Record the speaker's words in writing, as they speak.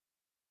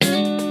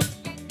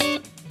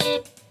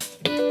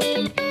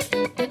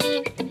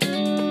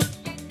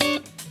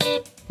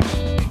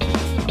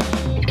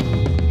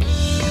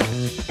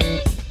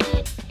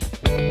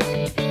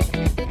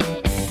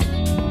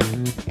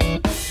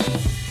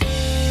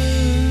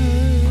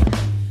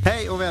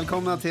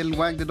välkomna till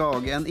Wag the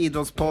Dog, en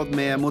idrottspodd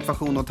med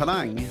motivation och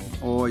talang.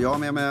 Och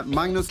jag är med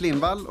Magnus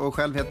Lindvall och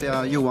själv heter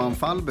jag Johan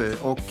Fallby.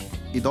 Och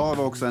idag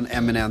var också en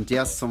eminent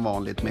gäst som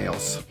vanligt med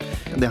oss.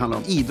 Det handlar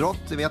om idrott,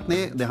 det vet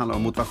ni. Det handlar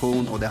om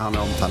motivation och det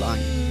handlar om talang.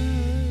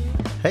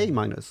 Hej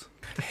Magnus!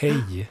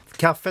 Hej!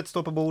 Kaffet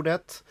står på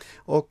bordet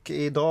och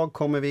idag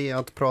kommer vi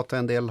att prata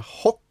en del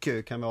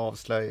hockey kan vi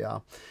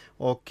avslöja.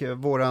 Och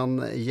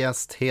våran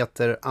gäst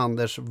heter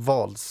Anders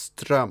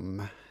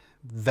Wahlström.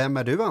 Vem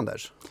är du,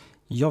 Anders?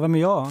 Ja, vem är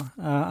jag?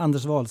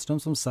 Anders Wahlström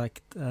som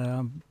sagt.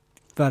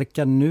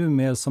 Verkar nu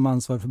mer som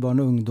ansvarig för barn-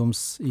 och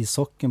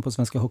ungdomsishockeyn på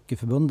Svenska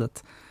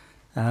Hockeyförbundet.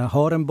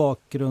 Har en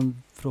bakgrund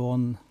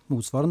från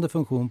motsvarande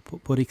funktion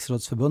på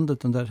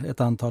Riksrådsförbundet under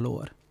ett antal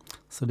år.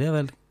 Så det är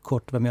väl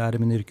kort vem jag är i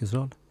min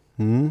yrkesroll.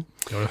 Mm.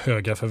 Jag har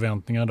höga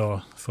förväntningar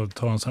då för att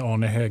ta en sån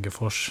Arne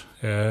Hägerfors.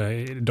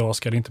 Idag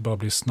ska det inte bara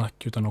bli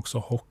snack utan också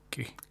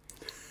hockey.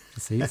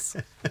 Precis.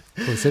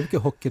 Och se hur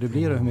mycket hockey det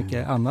blir och hur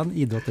mycket annan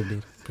idrott det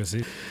blir.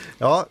 Precis.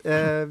 Ja,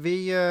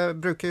 vi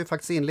brukar ju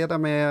faktiskt inleda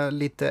med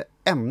lite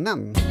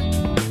ämnen.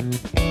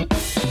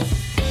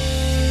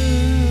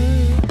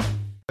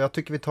 Jag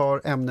tycker vi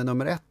tar ämne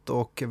nummer 1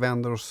 och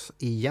vänder oss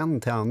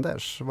igen till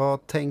Anders.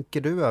 Vad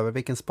tänker du över?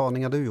 Vilken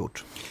spaning har du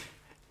gjort?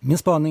 Min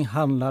spaning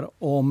handlar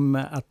om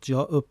att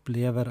jag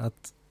upplever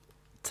att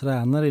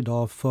tränare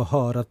idag får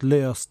höra att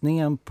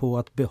lösningen på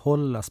att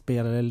behålla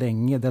spelare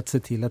länge är att se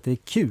till att det är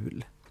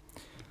kul.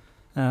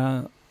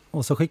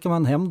 Och så skickar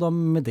man hem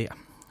dem med det,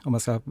 om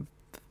man ska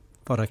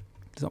vara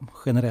liksom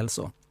generell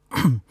så.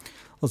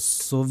 Och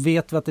så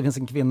vet vi att det finns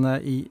en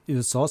kvinna i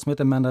USA som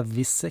heter Amanda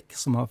Visek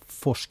som har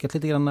forskat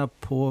lite grann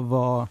på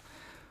vad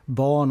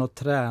barn och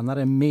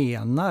tränare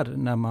menar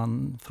när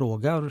man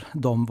frågar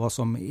dem vad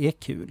som är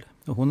kul.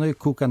 Och hon har ju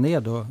kokat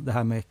ner då det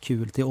här med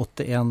kul till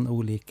 81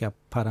 olika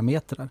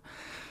parametrar.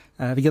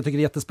 Vilket jag tycker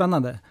är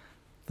jättespännande.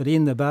 För det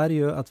innebär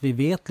ju att vi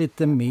vet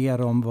lite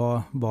mer om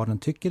vad barnen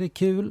tycker är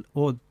kul.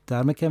 Och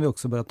därmed kan vi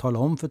också börja tala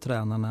om för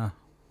tränarna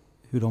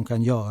hur de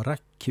kan göra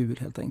kul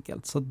helt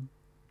enkelt. Så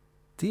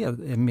det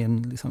är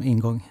min liksom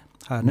ingång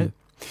här nu.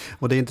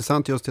 Och det är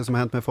intressant just det som har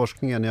hänt med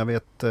forskningen. Jag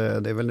vet,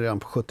 det är väl redan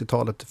på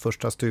 70-talet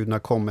första studierna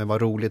kom med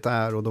vad roligt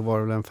är. Och då var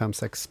det väl en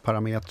 5-6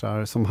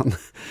 parametrar som man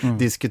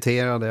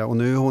diskuterade. Och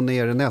nu är hon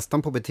nere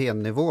nästan på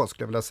beteendenivå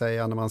skulle jag vilja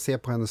säga när man ser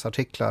på hennes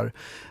artiklar.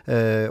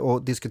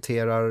 Och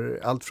diskuterar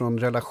allt från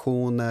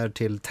relationer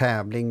till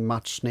tävling,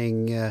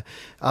 matchning.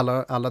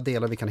 Alla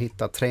delar vi kan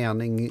hitta.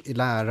 Träning,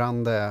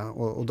 lärande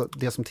och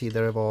det som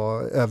tidigare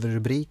var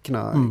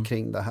överrubrikerna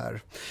kring det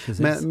här.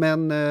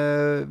 Men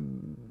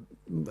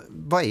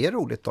vad är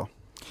roligt då?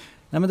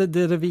 Nej, men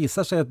det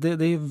visar sig att det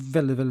är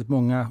väldigt, väldigt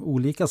många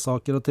olika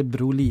saker och det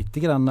beror lite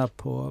grann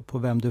på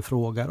vem du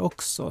frågar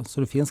också.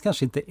 Så det finns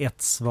kanske inte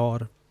ett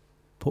svar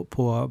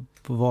på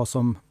vad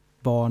som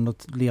barn och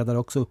ledare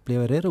också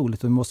upplever är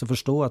roligt. Och vi måste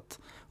förstå att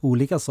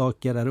olika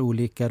saker är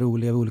olika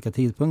roliga vid olika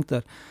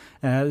tidpunkter.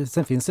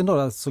 Sen finns det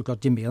några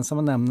såklart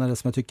gemensamma nämnare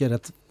som jag tycker är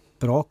rätt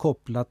bra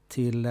kopplat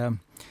till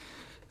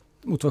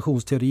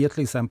motivationsteorier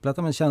till exempel, att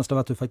en känsla av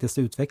att du faktiskt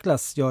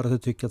utvecklas gör att du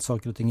tycker att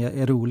saker och ting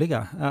är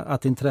roliga.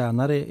 Att din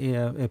tränare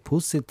är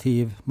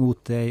positiv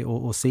mot dig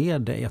och ser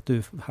dig, att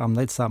du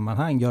hamnar i ett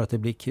sammanhang gör att det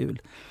blir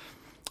kul.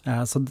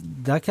 Så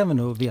där kan vi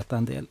nog veta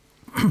en del.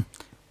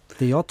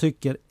 Det jag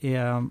tycker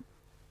är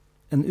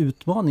en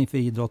utmaning för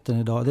idrotten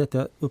idag är att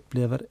jag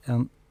upplever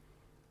en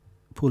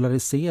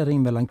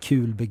polarisering mellan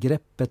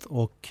kulbegreppet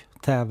och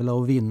tävla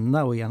och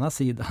vinna å ena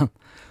sidan.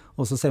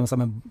 Och så säger man så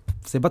här, men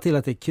se bara till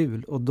att det är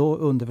kul. Och då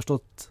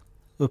underförstått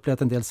upplever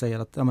att en del säger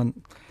att ja, men,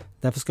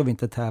 därför ska vi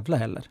inte tävla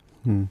heller.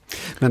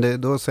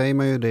 Men då säger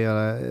man ju det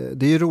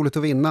är ju roligt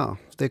att vinna.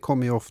 Det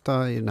kommer ju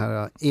ofta i den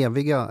här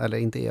eviga, eller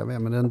inte eviga,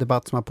 men den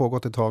debatt som har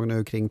pågått ett tag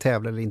nu kring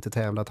tävla eller inte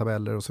tävla,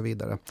 tabeller och så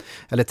vidare.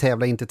 Eller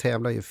tävla, inte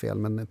tävla är ju fel,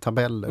 men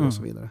tabeller och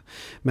så vidare.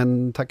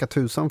 Men tacka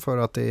tusan för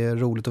att det är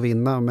roligt att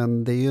vinna,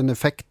 men det är ju en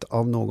effekt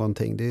av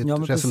någonting. Det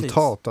är ett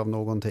resultat av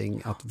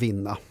någonting att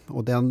vinna.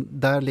 Och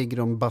där ligger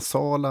de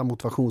basala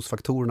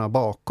motivationsfaktorerna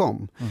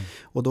bakom.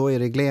 Och då är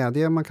det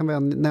glädje man kan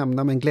väl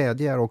nämna, men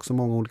glädje är också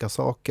många olika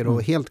saker.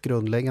 Och helt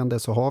grundläggande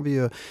så har vi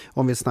ju,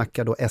 om vi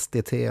snackar då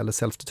SDT eller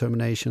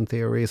Self-Determination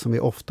Theory, som vi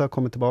ofta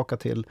kommer tillbaka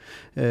till,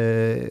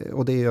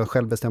 och det är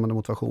självbestämmande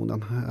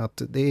motivationen.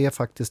 Att det är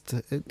faktiskt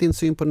din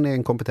syn på din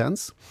egen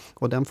kompetens,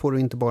 och den får du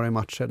inte bara i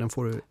matcher, den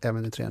får du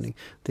även i träning.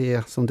 Det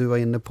är som du var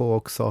inne på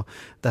också,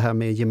 det här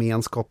med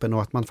gemenskapen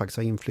och att man faktiskt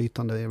har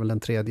inflytande, det är väl den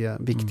tredje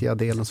viktiga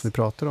delen som vi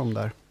pratar om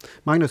där.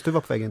 Magnus, du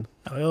var på vägen.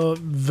 Ja, jag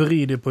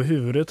vrider på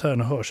huvudet här,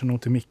 nu hörs jag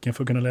nog till micken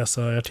för att kunna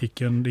läsa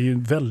artikeln. Det är ju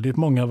väldigt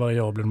många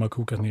variabler man har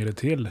kokat ner det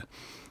till.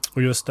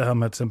 Och just det här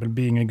med till exempel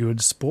being a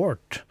good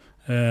sport,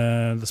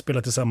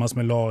 spela tillsammans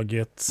med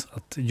laget,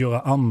 att göra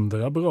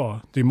andra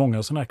bra. Det är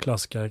många sådana här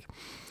klassiska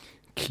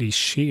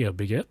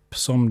klichébegrepp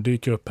som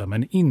dyker upp här,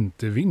 men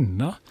inte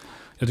vinna.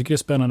 Jag tycker det är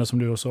spännande som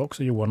du sa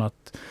också, Johan,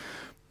 att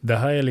det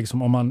här är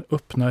liksom, om man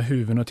öppnar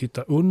huvudet och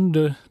tittar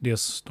under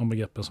de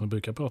begreppen som vi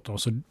brukar prata om,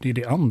 så det är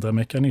det andra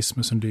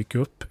mekanismer som dyker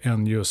upp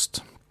än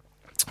just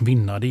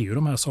vinna, det är ju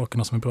de här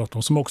sakerna som vi pratar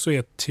om, som också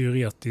är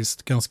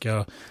teoretiskt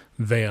ganska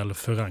väl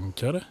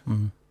förankrade.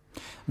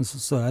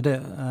 Så är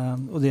det.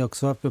 Och det är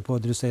också apropå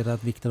det du säger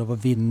att vikten av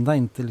att vinna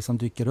inte liksom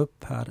dyker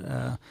upp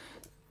här.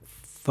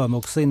 För mig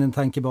också in en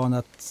tankebana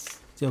att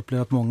jag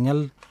upplever att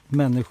många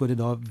människor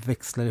idag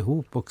växlar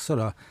ihop också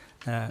då,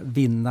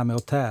 vinna med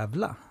att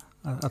tävla.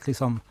 Att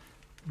liksom,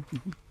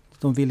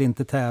 de vill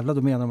inte tävla,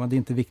 då menar de att det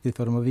inte är viktigt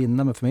för dem att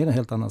vinna, men för mig är det en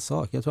helt annan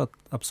sak. Jag tror att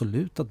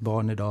absolut att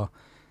barn idag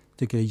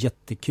tycker det är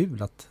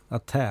jättekul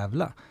att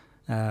tävla.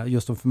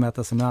 Just att få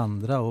mäta sig med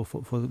andra och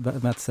få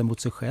mäta sig mot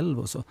sig själv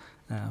och så.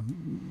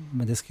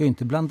 Men det ska ju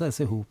inte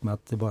blandas ihop med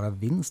att det är bara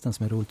vinsten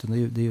som är roligt.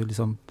 Det är ju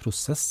liksom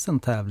processen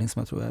tävling som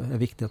jag tror är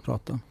viktigt att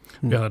prata om.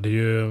 Vi hade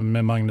ju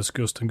med Magnus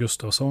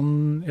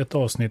Gustafsson ett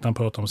avsnitt han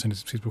pratade om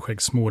sitt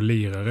projekt Små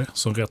lirare,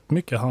 som rätt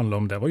mycket handlar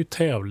om det. Var ju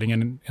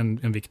tävlingen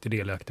en viktig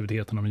del i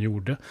aktiviteterna man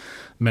gjorde.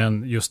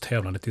 Men just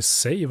tävlandet i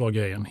sig var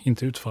grejen,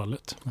 inte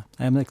utfallet.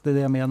 Nej, men det är det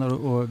jag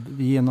menar, och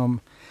genom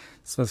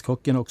Svensk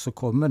hockeyn också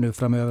kommer nu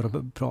framöver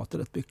och pratar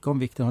rätt mycket om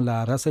vikten av att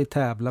lära sig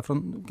tävla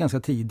från ganska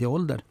tidig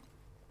ålder.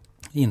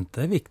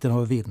 Inte vikten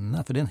av att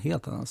vinna, för det är en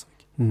helt annan sak.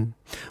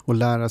 Och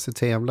lära sig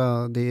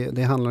tävla,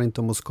 det handlar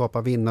inte om att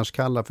skapa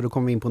vinnarskallar, för då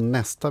kommer vi in på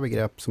nästa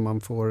begrepp som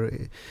man får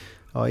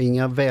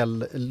inga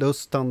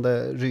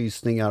vällustande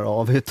rysningar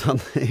av, utan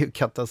det är ju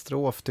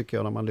katastrof tycker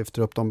jag när man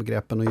lyfter upp de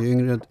begreppen, och ju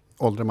yngre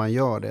ålder man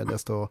gör det,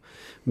 desto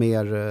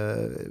mer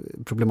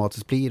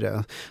problematiskt blir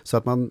det. Så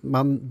att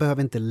man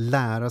behöver inte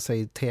lära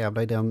sig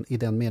tävla i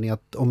den meningen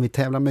att om vi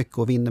tävlar mycket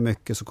och vinner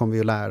mycket så kommer vi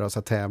att lära oss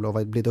att tävla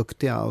och bli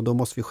duktiga, och då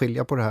måste vi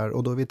skilja på det här,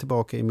 och då är vi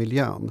tillbaka i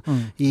miljön.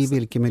 I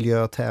vilken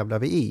miljö tävlar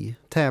vi i?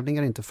 Tävling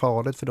är inte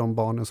farligt för de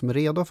barnen som är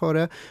redo för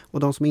det, och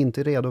de som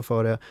inte är redo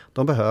för det,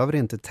 de behöver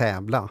inte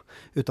tävla,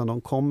 utan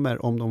de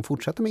kommer, om de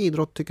fortsätter med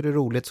idrott, tycker det är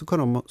roligt, så kan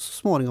de så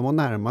småningom att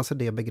närma sig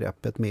det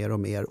begreppet mer och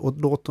mer, och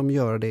låt dem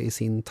göra det i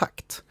sin takt.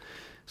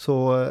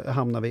 Så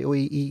hamnar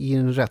vi i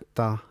den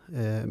rätta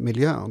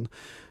miljön,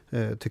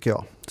 tycker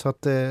jag. Så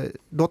att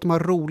låt dem ha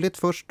roligt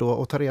först då,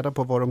 och ta reda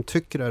på vad de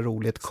tycker är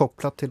roligt,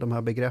 kopplat till de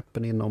här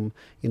begreppen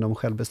inom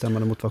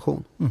självbestämmande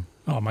motivation.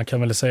 Ja, man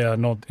kan väl säga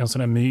en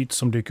sån här myt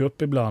som dyker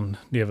upp ibland,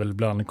 det är väl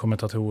bland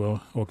kommentatorer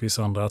och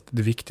vissa andra, att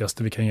det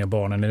viktigaste vi kan ge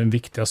barnen är den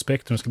viktiga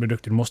aspekten. Du ska bli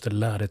duktig, du måste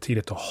lära dig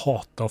tidigt att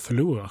hata och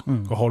förlora.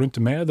 Och har du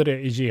inte med dig det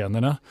i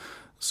generna,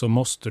 så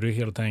måste du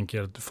helt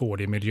enkelt få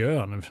det i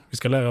miljön. Vi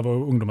ska lära våra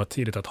ungdomar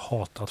tidigt att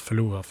hata, att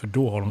förlora, för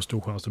då har de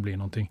stor chans att bli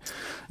någonting.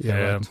 Jag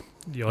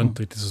är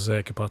inte riktigt så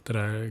säker på att det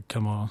där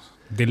kan vara...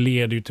 Det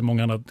leder ju till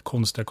många andra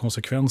konstiga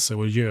konsekvenser,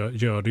 och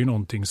gör det ju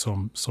någonting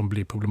som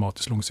blir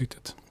problematiskt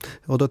långsiktigt.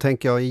 Och då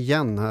tänker jag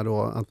igen här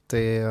då, att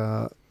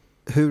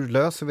hur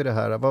löser vi det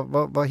här?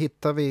 Vad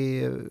hittar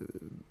vi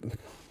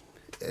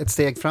ett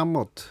steg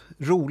framåt?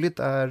 Roligt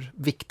är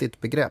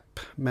viktigt begrepp,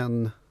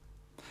 men...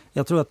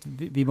 Jag tror att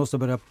vi måste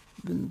börja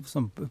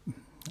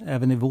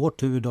även i vår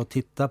tur då,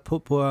 titta på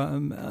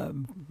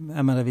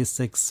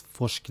MNV6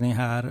 forskning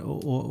här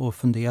och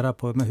fundera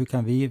på hur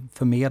kan vi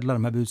förmedla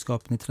de här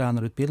budskapen i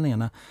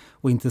tränarutbildningarna,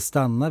 och inte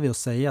stanna vid att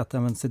säga att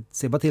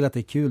se bara till att det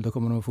är kul, då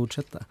kommer de att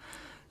fortsätta.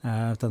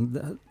 Utan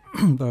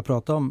börja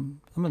prata om,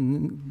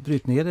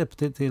 bryt ner det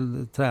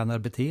till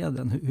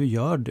tränarbeteenden. Hur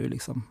gör du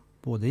liksom?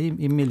 Både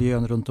i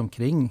miljön runt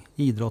omkring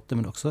idrotten,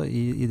 men också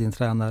i din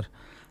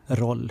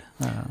tränarroll.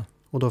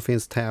 Och då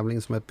finns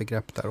tävling som ett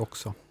begrepp där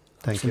också,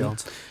 tänker jag.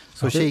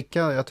 Så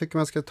jag tycker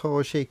man ska ta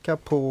och kika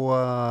på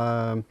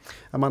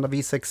Amanda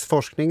Wiseks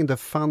forskning, The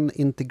Fun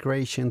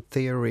Integration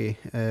Theory.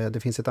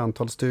 Det finns ett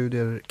antal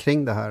studier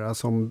kring det här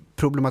som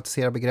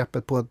problematiserar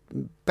begreppet på ett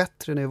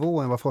bättre nivå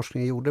än vad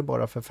forskningen gjorde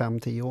bara för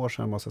 5-10 år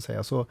sedan, måste jag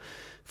säga. Så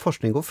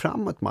forskning går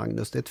framåt,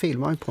 Magnus. Det är ett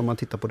filmar på om man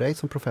tittar på dig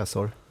som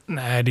professor.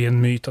 Nej, det är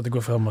en myt att det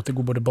går framåt. Det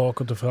går både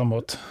bakåt och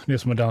framåt. Det är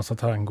som att dansa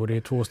tango. Det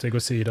är 2 steg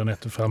åt sidan,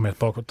 1 fram, 1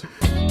 bakåt.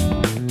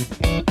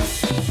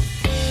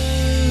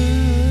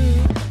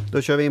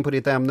 Då kör vi in på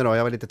ditt ämne då.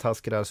 Jag var lite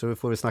taskig där, så då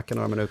får vi snacka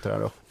några minuter här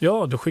då.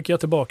 Ja, då skickar jag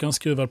tillbaka en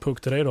skruvad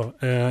puck till dig då.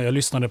 Jag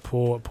lyssnade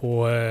på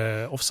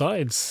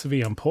Offsides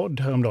VM-podd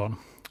häromdagen.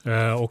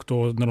 Och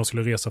då när de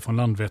skulle resa från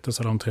Landvetter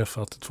så hade de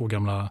träffat 2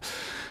 gamla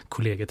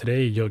kollegor till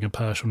dig, Jörgen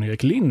Persson och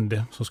Erik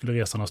Lind, som skulle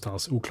resa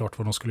någonstans, oklart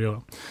vad de skulle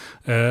göra.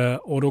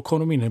 Och då kom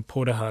de in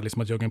på det här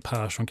liksom att Jörgen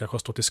Persson kanske har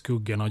stått i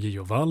skuggan av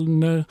Gio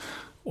Wallner.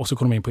 Och så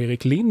kom de in på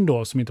Erik Lind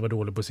då, som inte var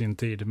dålig på sin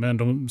tid. Men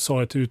de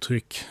sa ett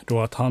uttryck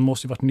då att han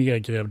måste ju varit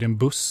nedgrävd i en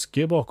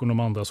buske bakom de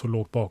andra, så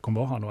lågt bakom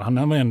var han. Och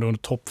han var ändå under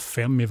topp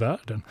 5 i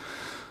världen.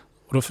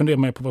 Och då funderar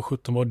man ju på vad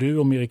 17 var du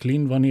om Erik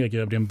Lind var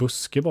nedgrävd i en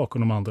buske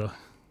bakom de andra?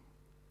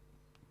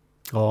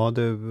 Ja,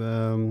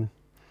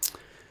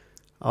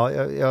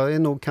 jag är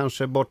nog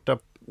kanske borta,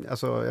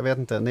 alltså jag vet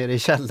inte, nere i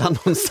källaren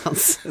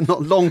någonstans,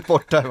 långt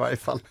borta i varje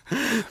fall.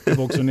 Det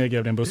var också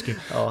nedgrävd i en buske.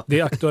 Ja.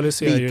 Det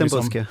aktualiserar ju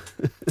buske.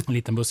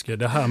 Liten buske.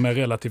 Det här med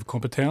relativ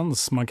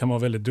kompetens, man kan vara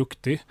väldigt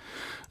duktig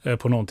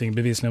på någonting.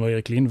 Bevisligen var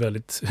Erik Lind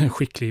väldigt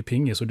skicklig i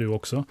pingis, och du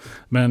också.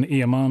 Men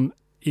är man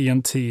i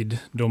en tid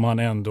då man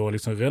ändå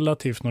liksom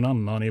relativt någon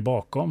annan är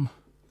bakom,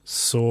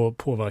 så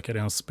påverkar det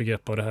ens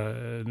begrepp av det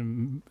här,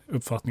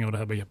 uppfattningen av det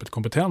här begreppet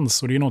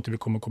kompetens. Och det är något vi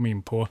kommer komma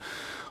in på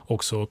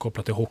också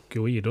kopplat till hockey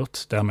och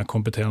idrott. Det här med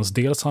kompetens,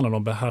 dels handlar det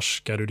om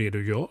behärskar du det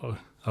du gör.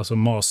 Alltså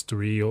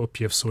mastery och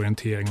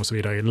uppgiftsorientering och så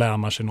vidare. Lär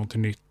man sig något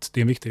nytt. Det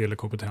är en viktig del av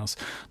kompetens.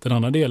 Den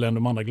andra delen,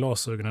 de andra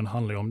glasögonen,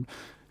 handlar om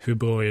hur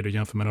bra är du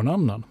jämfört med någon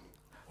annan.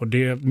 Och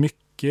det är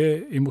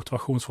mycket i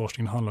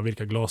motivationsforskningen handlar om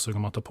vilka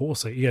glasögon man tar på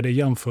sig. Är det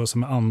jämförelse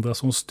med andra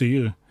som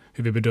styr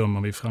hur vi bedömer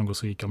om vi är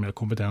framgångsrika, om jag är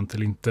kompetent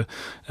eller inte?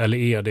 Eller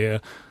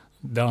är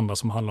det andra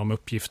som handlar om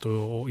uppgifter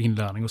och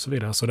inlärning och så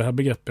vidare? Så det här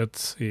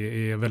begreppet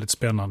är väldigt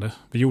spännande.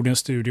 Vi gjorde en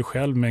studie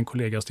själv med en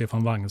kollega,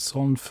 Stefan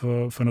Wangsson,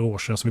 för några år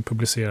sedan som vi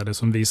publicerade,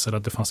 som visade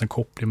att det fanns en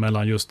koppling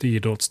mellan just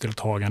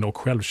idrottsdeltagande och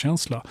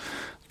självkänsla.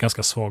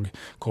 Ganska svag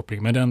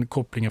koppling, men den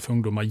kopplingen för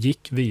ungdomar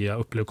gick via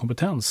upplevd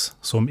kompetens.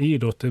 Så om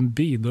idrotten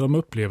bidrar med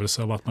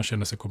upplevelse av att man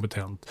känner sig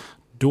kompetent,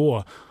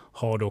 då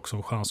har du också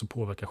en chans att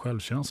påverka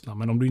självkänslan.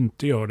 Men om du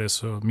inte gör det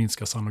så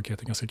minskar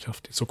sannolikheten ganska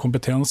kraftigt. Så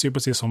kompetens är ju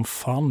precis som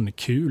fun,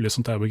 kul, ett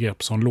sånt där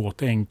begrepp som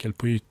låter enkelt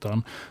på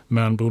ytan,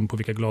 men beroende på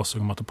vilka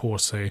glasögon man tar på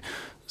sig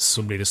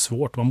så blir det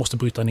svårt. Man måste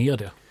bryta ner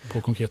det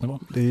på konkret nivå.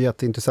 Det är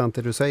jätteintressant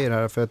det du säger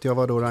här, för att jag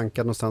var då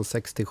rankad någonstans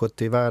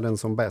 60-70 i världen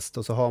som bäst,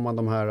 och så har man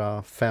de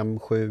här 5,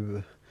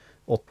 7,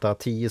 8,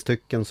 10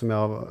 stycken som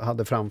jag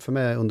hade framför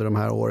mig under de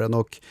här åren,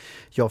 och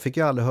jag fick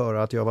ju aldrig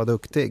höra att jag var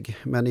duktig,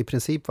 men i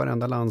princip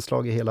varenda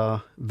landslag i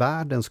hela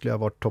världen skulle jag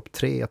ha varit topp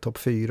 3, topp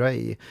 4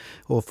 i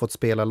och fått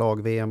spela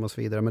lag-VM och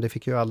så vidare, men det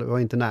fick ju aldrig, var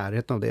inte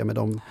närheten av det med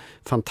de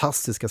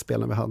fantastiska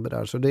spelarna vi hade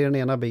där. Så det är den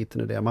ena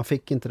biten i det, man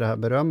fick inte det här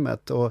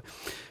berömmet och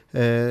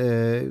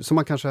som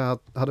man kanske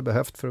hade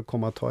behövt för att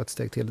komma och ta ett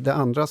steg till. Det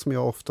andra som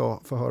jag ofta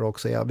får höra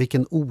också är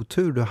vilken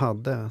otur du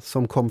hade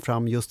som kom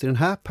fram just i den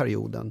här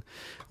perioden.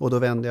 Och då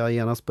vänder jag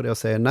genast på det och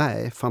säger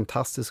nej,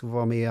 fantastiskt att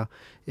vara med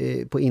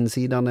på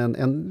insidan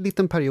en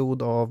liten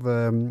period av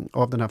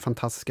den här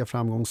fantastiska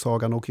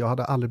framgångssagan, och jag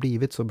hade aldrig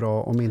blivit så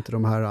bra om inte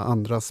de här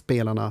andra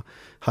spelarna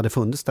hade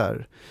funnits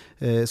där.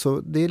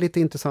 Så det är lite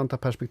intressanta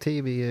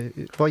perspektiv i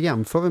vad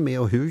jämför vi med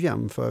och hur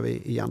jämför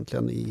vi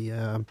egentligen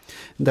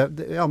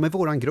med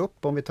våran grupp,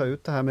 om vi tar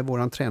ut det här med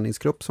våran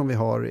träningsgrupp som vi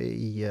har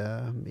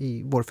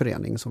i vår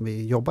förening som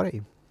vi jobbar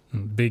i.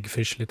 Big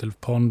Fish Little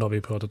Pond har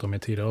vi pratat om i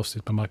tidigare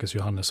avsnitt med Marcus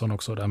Johannesson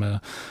också. Där med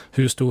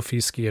hur stor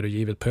fisk är du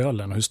givet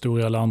pölen och hur stor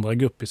är alla andra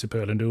guppis i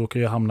pölen. Du råkar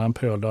ju hamna en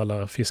pöl där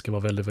alla fiskar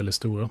var väldigt, väldigt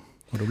stora.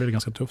 Och då blir det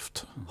ganska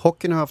tufft.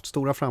 Hockeyn har haft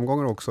stora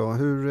framgångar också.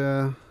 Hur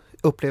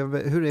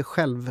är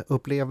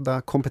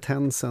självupplevda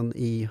kompetensen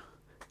i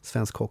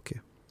svensk hockey?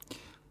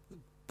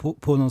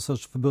 På någon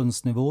sorts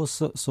förbundsnivå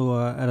så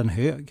är den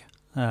hög.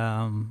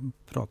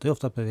 Pratar ju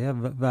ofta på det,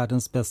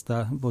 världens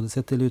bästa, både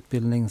sett till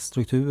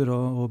utbildningsstruktur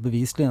och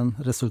bevisligen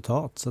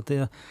resultat. Så att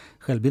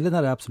självbilden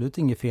är det absolut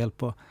inget fel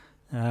på.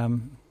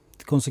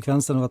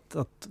 Konsekvensen av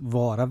att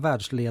vara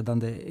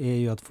världsledande är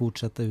ju att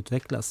fortsätta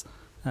utvecklas.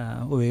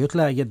 Och vi är ju ett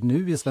läge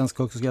nu i svensk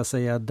hockey, ska jag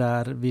säga,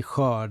 där vi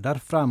skördar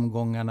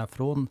framgångarna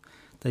från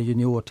den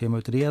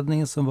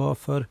juniortemautredningen som var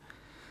för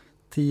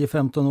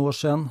 10-15 år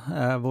sedan.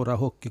 Våra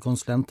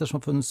hockeykonsulenter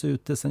som funnits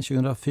ute sedan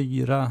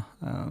 2004.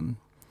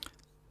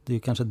 Det är ju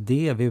kanske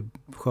det vi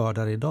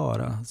skördar idag.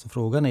 Då. Så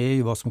frågan är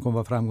ju vad som kommer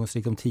vara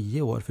framgångsrikt om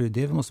 10 år. För det är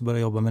det vi måste börja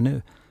jobba med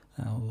nu.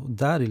 Och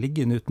där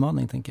ligger en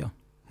utmaning, tänker jag.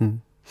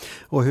 Mm.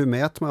 Och hur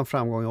mäter man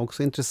framgång är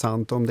också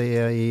intressant. Om det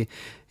är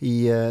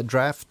i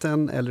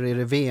draften eller är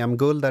det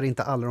VM-guld där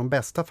inte alla de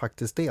bästa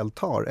faktiskt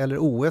deltar. Eller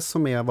OS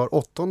som är var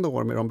 8:e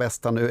år med de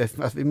bästa nu.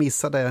 Att vi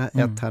missade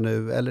ett här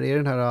nu. Eller är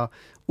det den här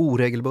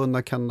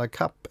oregelbundna Canada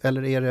Cup?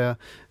 Eller är det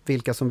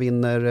vilka som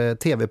vinner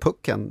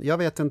TV-pucken? Jag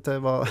vet inte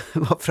vad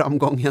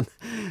framgången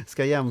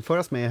ska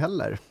jämföras med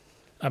heller.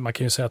 Man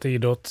kan ju säga att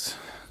idrott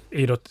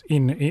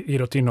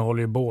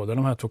innehåller ju båda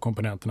de här två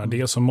komponenterna.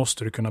 Dels så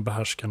måste du kunna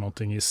behärska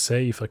någonting i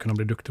sig för att kunna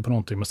bli duktig på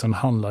någonting. Men sen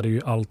handlar det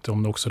ju alltid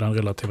om också den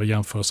relativa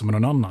jämförelsen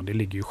med någon annan. Det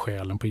ligger ju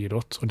själen på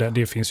idrott. Och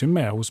det finns ju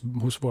med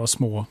hos våra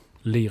små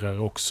lirare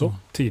också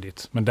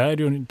tidigt. Men där är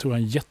det ju, tror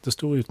jag, en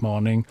jättestor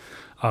utmaning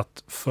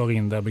att föra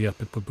in det här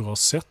begreppet på ett bra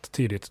sätt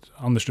tidigt.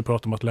 Anders, du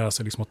pratar om att lära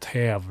sig liksom att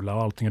tävla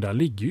och allting, och där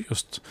ligger ju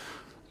just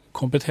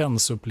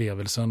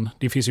kompetensupplevelsen.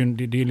 Det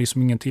är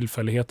liksom ingen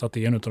tillfällighet att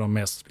det är en av de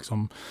mest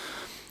liksom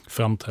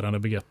framträdande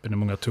begreppen i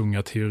många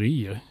tunga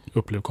teorier.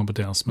 Upplev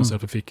kompetens med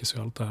self-efficacy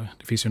och allt det här.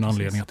 Det finns ju en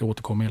anledning att det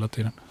återkommer hela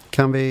tiden.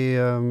 Kan vi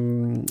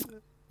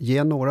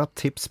ge några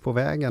tips på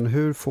vägen?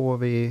 Hur får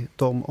vi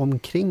dem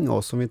omkring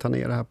oss, om vi tar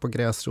ner det här på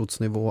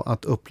gräsrotsnivå,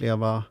 att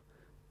uppleva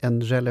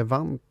en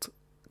relevant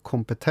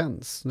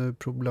kompetens? Nu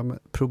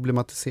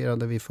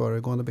problematiserade vi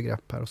föregående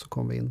begrepp här och så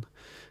kom vi in,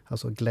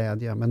 alltså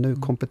glädje. Men nu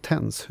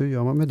kompetens, hur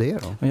gör man med det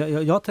då?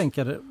 Jag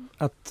tänker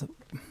att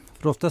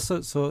för ofta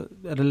så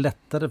är det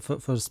lättare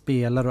för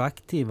spelare och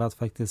aktiva att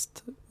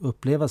faktiskt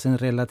uppleva sin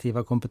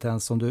relativa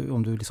kompetens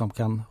om du liksom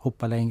kan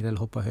hoppa längre eller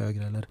hoppa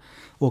högre eller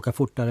åka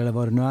fortare eller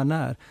vad det nu än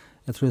är.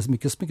 Jag tror det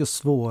är mycket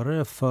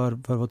svårare för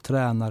vår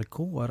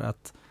tränarkår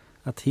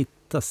att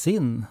hitta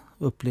sin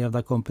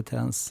upplevda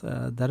kompetens.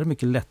 Där är det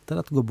mycket lättare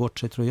att gå bort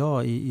sig, tror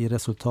jag, i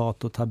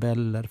resultat och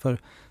tabeller.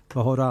 För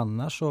vad har du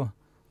annars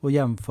att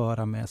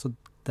jämföra med? Så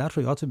där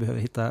tror jag att vi behöver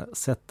hitta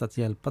sätt att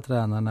hjälpa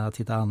tränarna att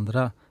hitta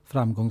andra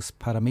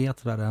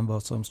framgångsparametrar än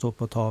vad som står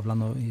på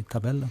tavlan och i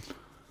tabellen.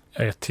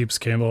 Ett tips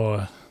kan ju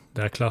vara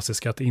det här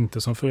klassiska att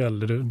inte som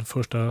förälder, de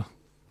första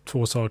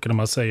 2 sakerna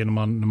man säger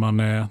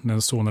när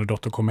en son eller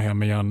dotter kommer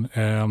hem igen.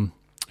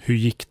 Hur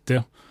gick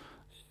det?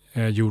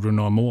 Gjorde du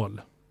några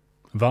mål?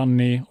 Vann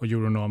ni och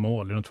gjorde några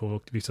mål? Det är de 2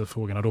 viktiga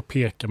frågorna. Då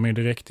pekar man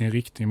direkt i en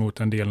riktning mot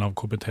en del av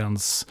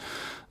kompetens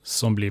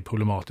som blir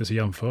problematisk i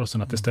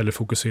jämförelsen. Att istället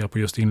fokusera på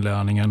just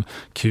inlärningen,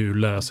 kul,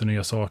 lära sig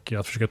nya saker,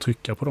 att försöka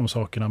trycka på de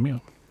sakerna mer.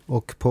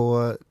 Och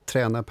på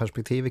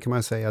tränarperspektivet kan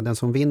man säga, den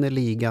som vinner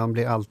ligan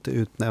blir alltid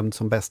utnämnd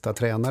som bästa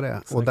tränare.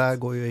 Exakt. Och där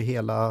går ju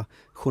hela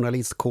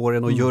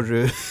journalistkåren och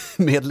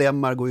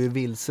jurymedlemmar går ju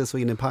vilse så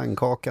in i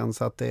pannkakan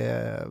så att det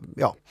är,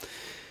 ja.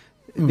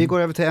 Vi går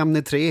över till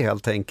ämne 3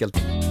 helt enkelt.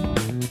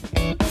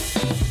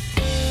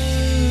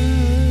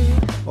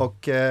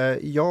 Och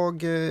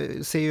jag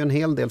ser ju en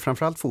hel del,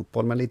 framförallt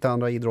fotboll, men lite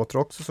andra idrotter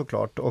också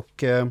såklart.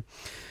 Och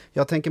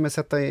jag tänker mig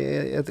sätta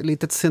ett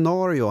litet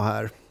scenario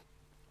här.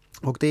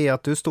 Och det är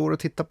att du står och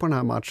tittar på den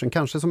här matchen,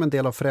 kanske som en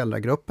del av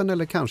föräldragruppen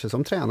eller kanske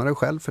som tränare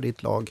själv för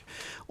ditt lag.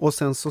 Och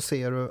sen så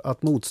ser du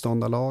att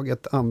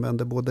motståndarlaget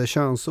använder både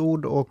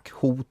könsord och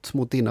hot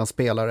mot dina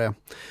spelare.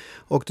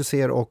 Och du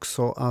ser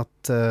också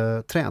att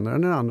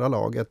tränaren i det andra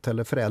laget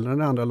eller föräldrarna i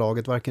det andra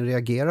laget varken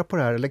reagerar på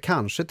det här eller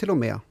kanske till och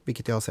med,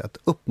 vilket jag har sett,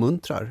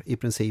 uppmuntrar i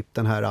princip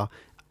den här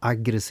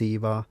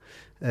aggressiva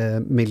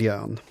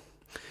miljön.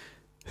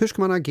 Hur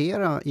ska man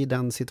agera i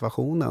den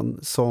situationen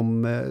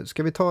som,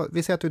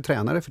 vi säger att du är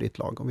tränare för ditt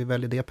lag, om vi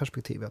väljer det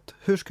perspektivet.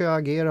 Hur ska jag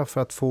agera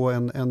för att få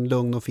en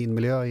lugn och fin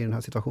miljö i den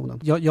här situationen?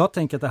 Jag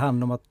tänker att det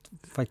handlar om att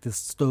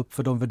faktiskt stå upp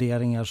för de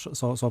värderingar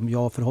som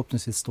jag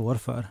förhoppningsvis står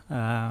för.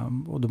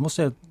 Och då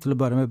måste jag till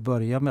att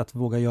börja med att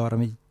våga göra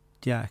mig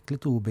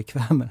jäkligt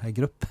obekväm med den här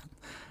gruppen.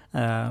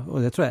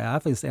 Och det tror jag är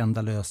faktiskt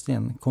enda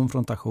lösningen,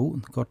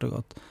 konfrontation kort och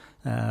gott.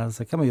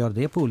 Så kan man göra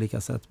det på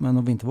olika sätt, men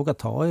om vi inte vågar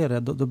ta i det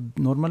då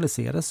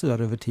normaliseras det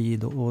över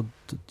tid och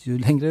ju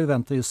längre vi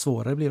väntar ju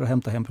svårare blir det att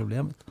hämta hem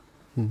problemet.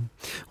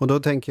 Och då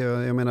tänker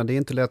jag menar det är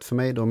inte lätt för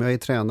mig då, om jag är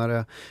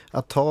tränare,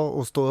 att ta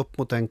och stå upp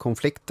mot den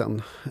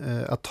konflikten.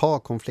 Att ta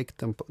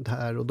konflikten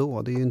här och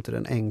då, det är ju inte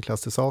den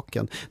enklaste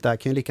saken. Där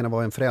kan ju lika gärna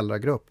vara en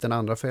föräldragrupp. Den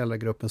andra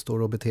föräldragruppen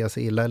står och beter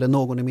sig illa, eller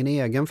någon i min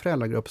egen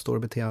föräldragrupp står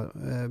och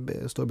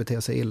beter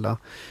sig illa.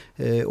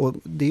 Och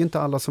det är ju inte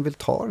alla som vill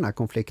ta den här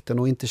konflikten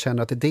och inte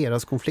känner att det är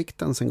deras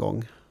konflikt ens en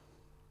gång.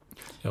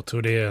 Jag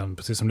tror det är,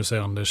 precis som du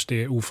säger Anders,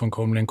 det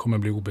ofrånkomligen kommer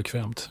bli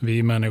obekvämt.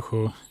 Vi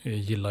människor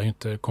gillar ju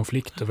inte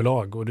konflikt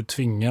överlag och du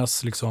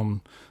tvingas liksom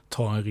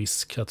ta en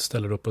risk att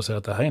ställa upp och säga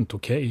att det här är inte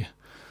okej.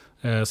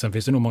 Sen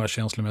finns det nog många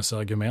känslomässiga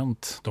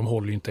argument. De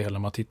håller ju inte heller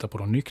med att titta på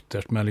dem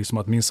nyktert, men liksom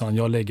att minsann,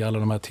 jag lägger alla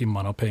de här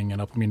timmarna och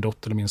pengarna på min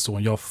dotter eller min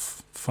son. Jag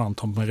fan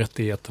tar med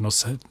rättigheten och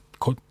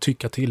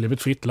tycka till. Det är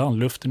ett fritt land,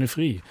 luften är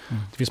fri.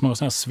 Det finns många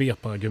sådana här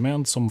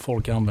svepargument som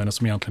folk använder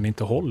som egentligen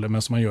inte håller,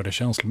 men som man gör det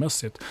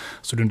känslomässigt.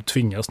 Så du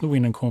tvingas nog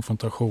in en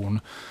konfrontation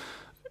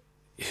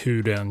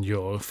hur den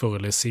gör förr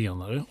eller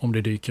senare, om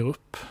det dyker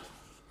upp.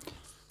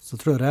 Så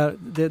tror jag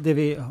det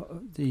är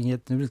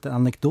inget, nu är det lite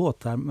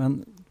anekdot här,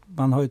 men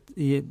man har ju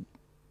i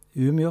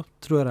Umeå,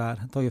 tror jag det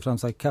är, tagit fram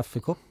så här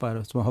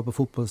kaffekoppar som man har på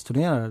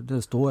fotbollsturnéer.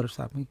 Det står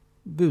så här,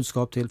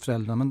 budskap till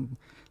föräldrarna, men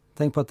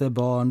tänk på att det är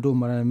barn,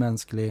 domaren är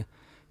mänsklig,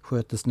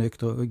 sköter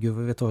snyggt och gud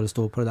vet vad det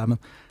står på det där. Men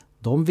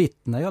de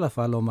vittnar i alla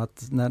fall om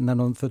att när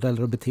någon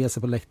förälder beter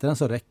sig på läktaren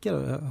så räcker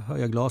det att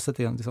höja glaset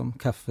i en liksom,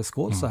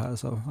 kaffeskål så här.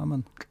 Så ja,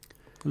 men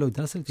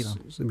lugna sig lite grann.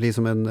 Så det blir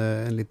som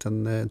en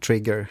liten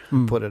trigger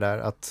på det där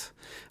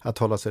att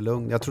hålla sig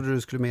lugn. Jag trodde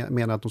du skulle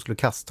mena att de skulle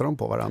kasta dem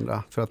på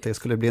varandra för att det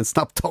skulle bli en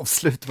snabbt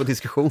avslut på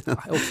diskussionen. Ja,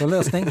 också en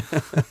lösning.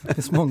 Det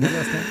finns många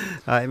lösningar.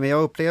 Nej, men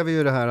jag upplever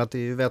ju det här att det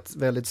är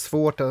väldigt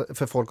svårt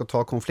för folk att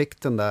ta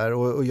konflikten där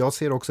och jag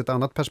ser också ett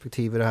annat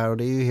perspektiv i det här och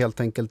det är ju helt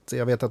enkelt,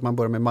 jag vet att man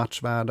börjar med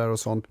matchvärdar och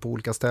sånt på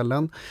olika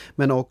ställen,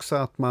 men också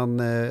att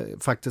man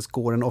faktiskt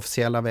går den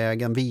officiella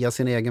vägen via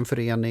sin egen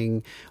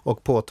förening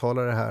och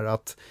påtalar det här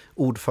att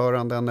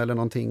ordföranden eller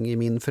någonting i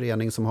min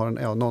förening som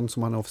har någon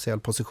som har en officiell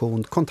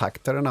position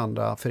kontaktar den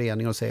andra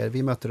föreningen och säger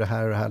vi mötte det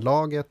här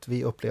laget,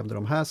 vi upplevde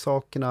de här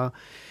sakerna,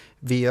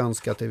 vi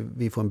önskar att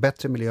vi får en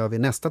bättre miljö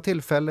vid nästa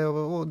tillfälle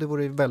och det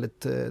vore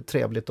väldigt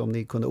trevligt om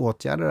ni kunde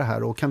åtgärda det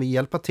här och kan vi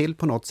hjälpa till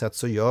på något sätt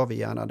så gör vi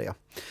gärna det.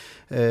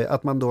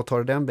 Att man då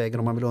tar den vägen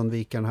om man vill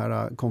undvika den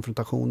här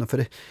konfrontationen,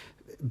 för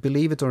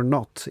believe it or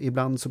not,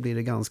 ibland så blir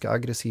det ganska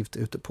aggressivt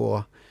ute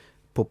på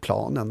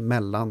planen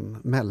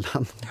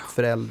mellan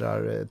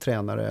föräldrar,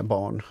 tränare,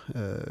 barn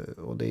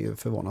och det är ju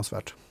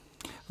förvånansvärt.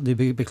 Det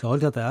är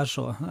beklagligt att det är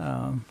så.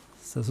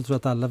 Sen så tror jag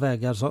att alla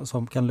vägar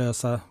som kan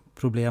lösa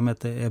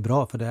problemet är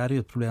bra, för det är ju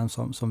ett problem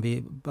som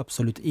vi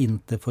absolut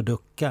inte får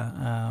ducka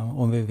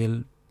om vi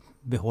vill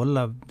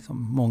behålla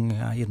liksom,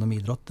 många inom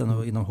idrotten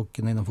och inom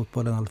hockeyn och inom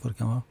fotbollen, allt vad det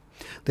kan vara.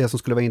 Det som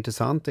skulle vara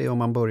intressant är om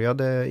man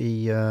började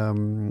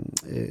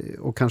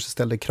och kanske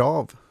ställde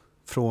krav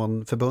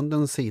från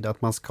förbundens sida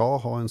att man ska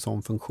ha en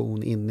sån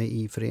funktion inne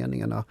i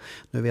föreningarna.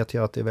 Nu vet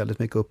jag att det är väldigt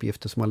mycket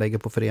uppgifter som man lägger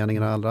på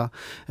föreningarna alla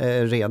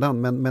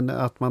redan, men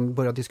att man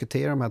börjar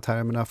diskutera de här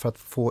termerna för att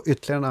få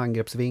ytterligare en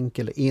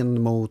angreppsvinkel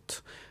in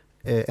mot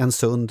en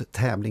sund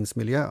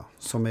tävlingsmiljö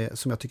som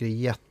jag tycker är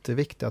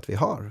jätteviktigt att vi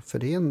har. För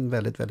det är en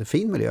väldigt, väldigt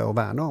fin miljö att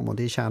värna om och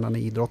det är kärnan i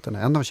idrotten,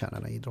 en av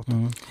kärnorna i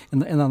idrotten.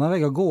 En annan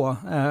väg att gå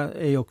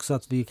är ju också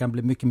att vi kan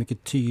bli mycket,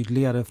 mycket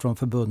tydligare från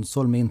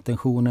förbundshåll med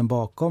intentionen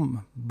bakom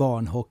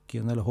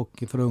barnhockeyn eller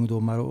hockey för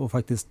ungdomar och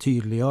faktiskt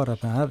tydliggöra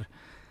att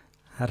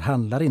här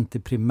handlar inte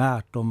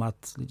primärt om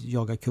att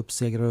jaga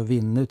cupsegrar och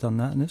vinna, utan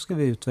nu ska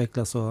vi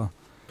utvecklas och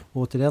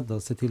återrädda,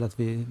 se till att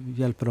vi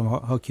hjälper dem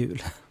att ha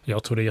kul.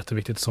 Jag tror det är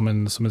jätteviktigt som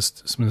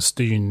en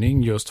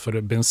styrning just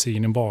för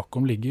bensinen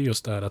bakom ligger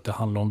just där att det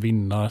handlar om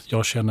vinna.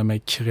 Jag känner mig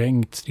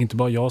kränkt, inte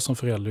bara jag som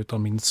förälder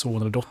utan min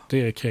son eller dotter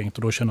är kränkt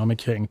och då känner jag mig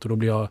kränkt och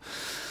då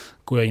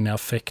går jag in i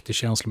affekt i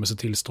känslomässigt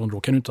tillstånd. Då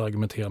kan du inte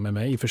argumentera med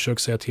mig. Försök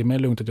säga till mig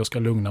lugnt att jag ska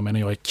lugna mig när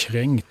jag är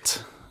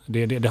kränkt.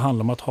 Det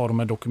handlar om att ha de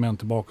här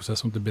dokumenten bakom sig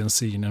så att inte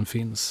bensinen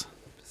finns.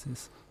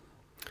 Precis.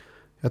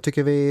 Jag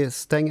tycker vi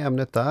stänger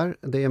ämnet där.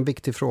 Det är en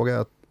viktig fråga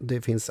att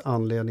det finns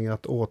anledning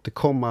att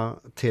återkomma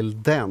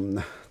till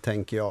den,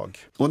 tänker jag.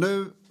 Och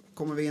nu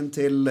kommer vi in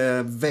till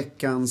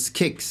veckans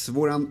kicks.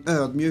 Våran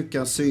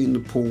ödmjuka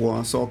syn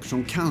på saker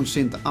som kanske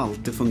inte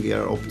alltid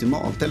fungerar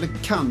optimalt eller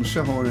kanske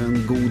har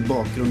en god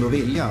bakgrund och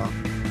vilja.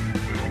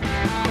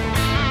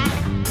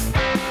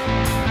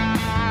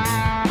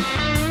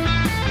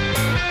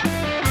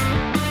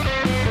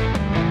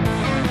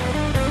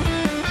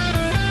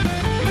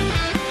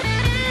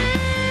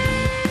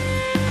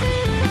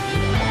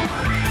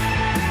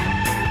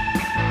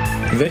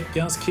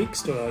 Veckans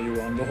kicks då,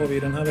 Johan. Vad har vi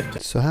den här veckan?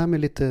 Så här med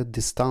lite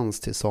distans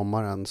till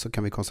sommaren så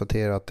kan vi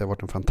konstatera att det har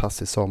varit en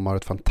fantastisk sommar och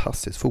ett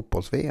fantastiskt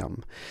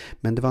fotbolls-VM.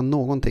 Men det var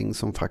någonting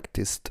som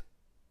faktiskt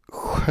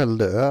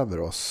sköljde över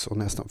oss och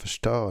nästan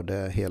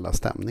förstörde hela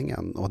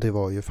stämningen. Och det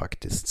var ju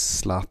faktiskt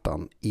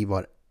Zlatan i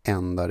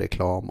varenda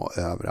reklam och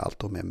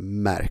överallt och med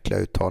märkliga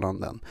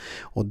uttalanden.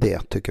 Och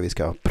det tycker vi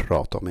ska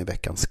prata om i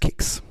veckans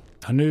kicks.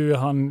 Nu är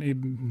han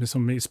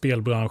i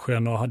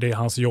spelbranschen och det är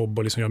hans jobb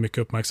och liksom gör mycket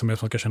uppmärksamhet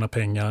för att man ska tjäna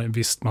pengar.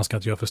 Visst, man ska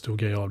inte göra för stor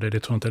grej av det. Det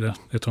tror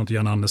inte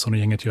Jan Andersson och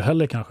gänget gör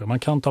heller kanske. Man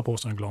kan ta på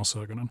sig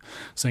glasögonen.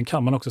 Sen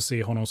kan man också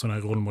se honom som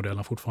den här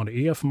rollmodellen fortfarande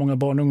är för många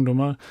barn och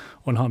ungdomar.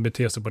 Och när han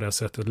beter sig på det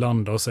sättet,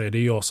 landar och säger det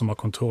är jag som har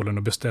kontrollen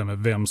och bestämmer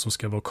vem som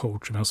ska vara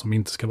coach och vem som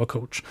inte ska vara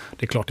coach.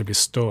 Det är klart det blir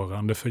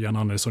störande för Jan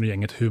Andersson och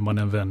gänget hur man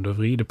än vänder och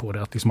vrider på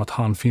det. Att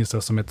han finns där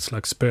som ett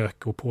slags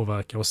spöke och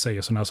påverkar och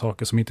säger sådana här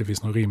saker som inte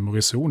finns någon rim och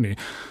reson i.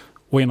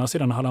 Å ena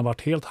sidan hade han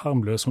varit helt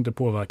harmlös och inte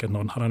påverkat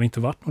någon. Hade han inte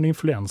varit någon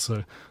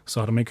influencer så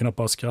hade man kunnat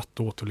bara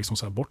skratta åt och liksom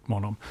så här bort med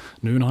honom.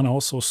 Nu när han har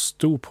så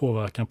stor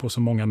påverkan på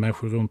så många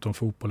människor runt om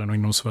fotbollen och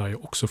inom Sverige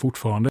också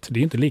fortfarande. Det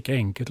är inte lika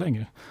enkelt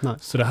längre. Nej.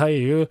 Så det här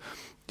är ju,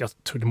 jag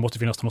tror det måste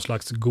finnas någon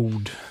slags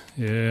god,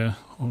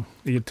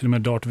 till och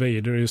med Darth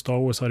Vader i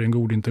Star Wars hade en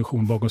god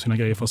intention bakom sina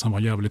grejer fast han var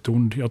jävligt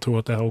ond. Jag tror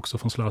att det här också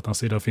från Zlatans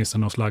sida finns det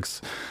någon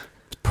slags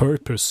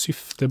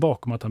syfte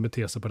bakom att han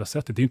beter sig på det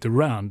sättet. Det är inte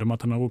random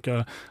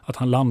att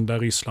han landar i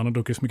Ryssland och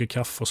dricker så mycket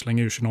kaffe och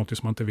slänger ur sig något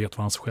som man inte vet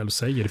vad han själv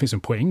säger. Det finns en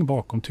poäng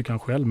bakom tycker han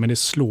själv, men det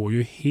slår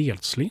ju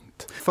helt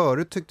slint.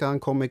 Förut tyckte han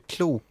kom med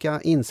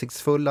kloka,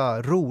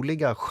 insiktsfulla,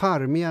 roliga,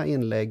 charmiga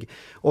inlägg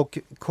och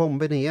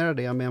kombinerar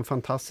det med en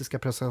fantastiska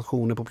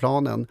prestationer på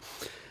planen.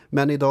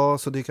 Men idag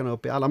så dyker han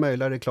upp i alla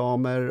möjliga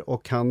reklamer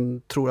och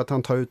han tror att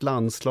han tar ut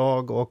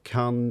landslag och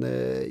han,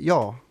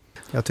 jag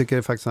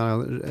tycker faktiskt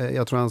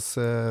jag tror hans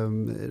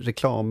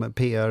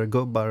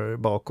reklam-PR-gubbar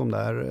bakom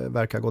där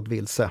verkar ha gått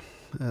vilse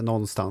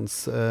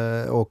någonstans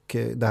och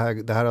det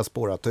här har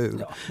spårat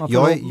ur.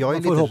 Ja, jag är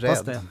lite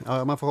rädd. Det.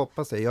 Ja, man får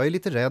hoppas det. Jag är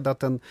lite rädd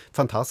att en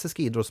fantastisk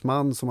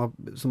idrottsman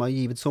som har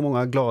givit så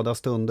många glada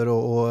stunder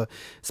och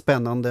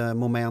spännande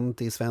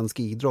moment i svensk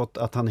idrott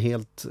att han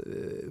helt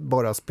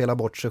bara spelar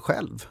bort sig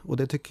själv. Och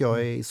det tycker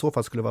jag i så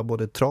fall skulle vara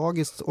både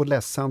tragiskt och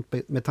ledsamt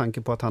med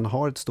tanke på att han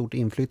har ett stort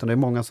inflytande. Det är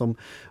många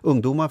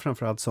ungdomar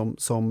framförallt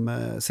som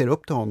ser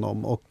upp till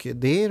honom och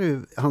det är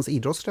ju, hans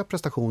idrottsliga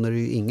prestationer är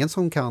ju ingen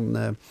som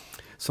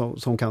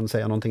kan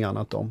säga någonting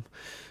annat om.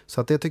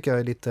 Så att det tycker jag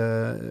är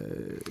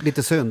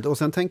lite synd. Och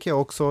sen tänker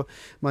jag också,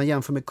 man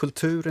jämför med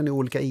kulturen i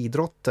olika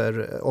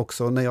idrotter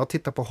också. När jag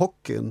tittar på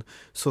hockeyn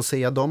så ser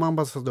jag de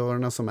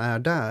ambassadörerna som är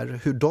där,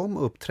 hur de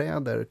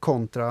uppträder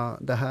kontra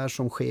det här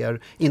som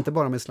sker, inte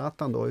bara med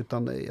Zlatan då,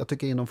 utan jag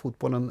tycker inom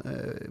fotbollen,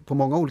 på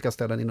många olika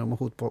ställen inom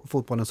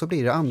fotbollen så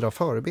blir det andra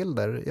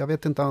förebilder. Jag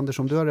vet inte Anders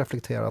om du har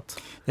reflekterat.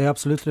 Jag har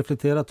absolut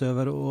reflekterat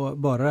över och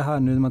bara det här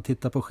nu när man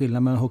tittar på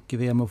skillnaden mellan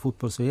hockey-VM och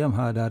fotbolls-VM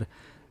här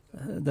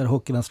där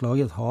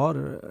hockeylandslaget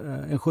har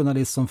en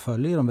journalist som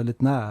följer dem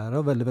väldigt nära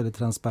och väldigt, väldigt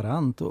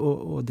transparent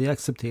och det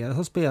accepteras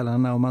av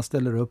spelarna och man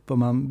ställer upp och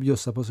man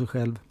bjussar på sig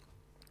själv.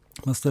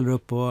 Man ställer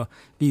upp och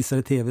visar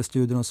i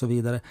tv-studion och så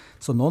vidare.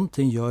 Så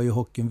någonting gör ju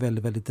hockeyn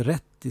väldigt, väldigt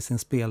rätt i sin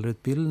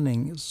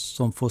spelarutbildning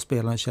som får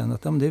spelarna att känna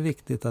att det är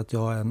viktigt att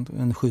jag är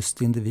en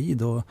schysst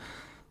individ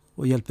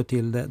och hjälper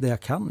till det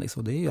jag kan.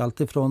 Liksom. Det är ju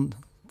alltid från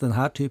den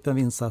här typen av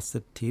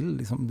insatser till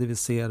liksom det vi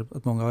ser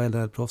att många av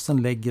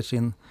LHL-proffsen lägger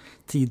sin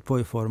tid på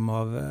i form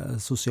av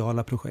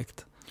sociala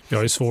projekt.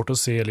 Jag är svårt att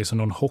se liksom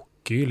någon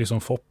hockey,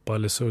 liksom Foppa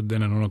eller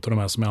Sudden eller någon av de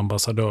här som är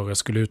ambassadörer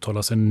skulle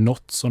uttala sig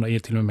något som är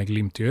till och med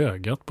glimt i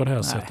ögat på det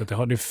här sättet.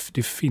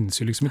 Det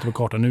finns ju liksom inte på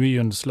kartan. Nu är ju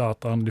en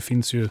Zlatan, det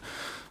finns ju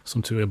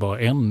som tur är bara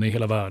en i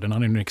hela världen.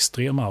 Han är en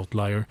extrem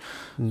outlier.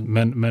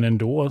 Men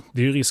ändå,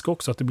 det är ju risk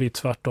också att det blir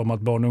tvärtom,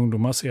 att barn och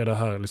ungdomar ser det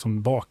här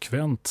liksom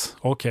bakvänt.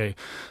 Okej,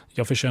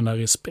 jag förtjänar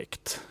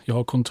respekt. Jag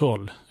har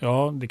kontroll.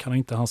 Ja, det kan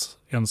inte han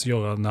ens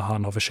göra när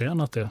han har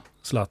förtjänat det,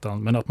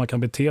 Zlatan. Men att man kan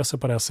bete sig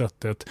på det här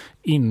sättet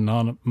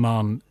innan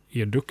man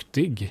är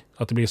duktig.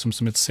 Att det blir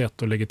som ett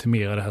sätt att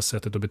legitimera det här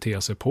sättet att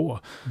bete sig på.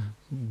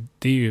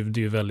 Det är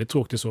ju väldigt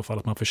tråkigt i så fall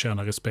att man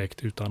förtjänar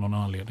respekt utan någon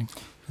anledning.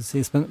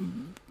 Precis,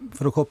 men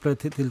för att koppla det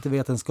till lite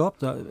vetenskap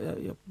då, om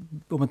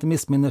jag inte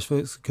missminner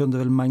så kunde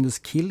väl Magnus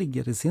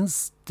Kilger i sin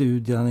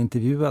studie han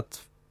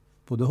intervjuat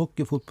både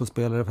hockey- och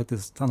fotbollsspelare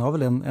faktiskt. Han har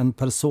väl en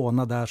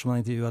persona där som han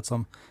intervjuat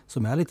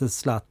som är lite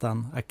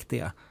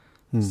Zlatan-aktiga.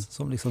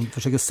 Som liksom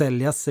försöker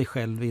sälja sig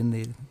själv in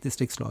i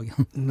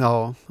distriktslagen.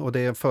 Ja, och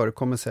det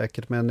förekommer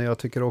säkert, men jag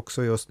tycker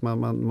också just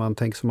man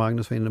tänker som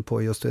Magnus var inne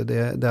på, just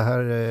det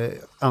här,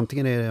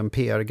 antingen är det en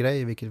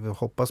PR-grej, vilket vi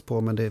hoppas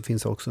på, men det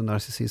finns också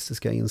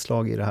narcissistiska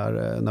inslag i det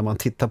här när man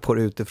tittar på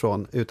det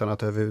utifrån, utan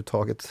att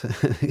överhuvudtaget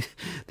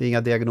det är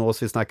inga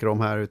diagnoser vi snackar om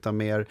här, utan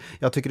mer,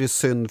 jag tycker det är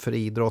synd för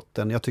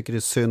idrotten, jag tycker det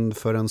är synd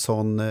för en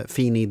sån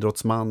fin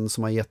idrottsman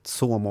som har gett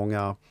så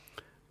många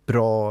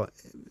bra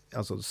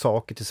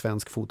saker till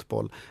svensk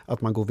fotboll,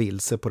 att man går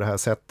vilse på det här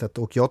sättet.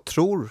 Och jag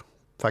tror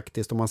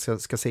faktiskt, om man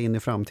ska se in i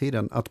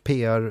framtiden, att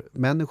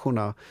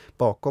PR-människorna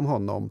bakom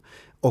honom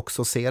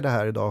också ser det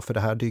här idag, för det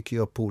här dyker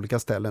ju upp på olika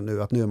ställen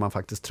nu, att nu är man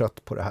faktiskt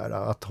trött på det här,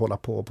 att hålla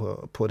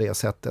på det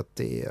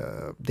sättet,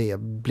 det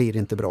blir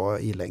inte bra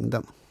i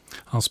längden.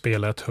 Han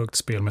spelar ett högt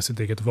spel med sitt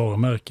eget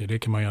varumärke, det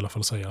kan man i alla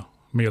fall säga,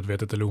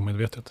 medvetet eller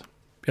omedvetet.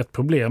 Ett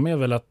problem är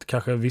väl att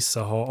kanske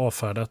vissa har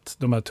avfärdat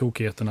de här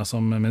tokigheterna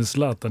som, men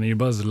Zlatan är ju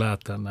bara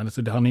Zlatan.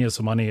 Han är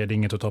som han är, det är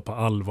inget att ta på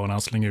allvar när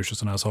han slänger ur sig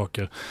sådana här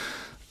saker.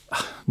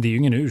 Det är ju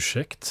ingen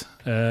ursäkt.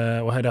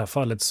 Och i det här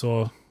fallet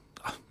så,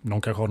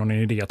 någon kanske har någon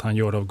idé att han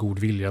gör det av god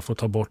vilja för att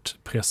ta bort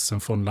pressen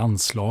från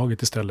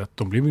landslaget istället.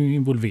 De blir ju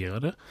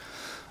involverade.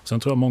 Sen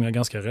tror jag många är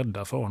ganska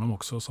rädda för honom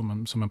också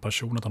som en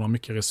person, att han har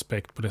mycket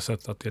respekt på det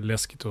sättet att det är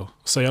läskigt att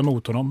säga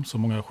emot honom,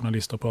 som många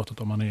journalister har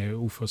pratat om. Han är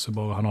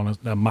oförutsägbar, han har en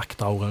där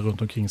maktaura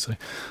runt omkring sig.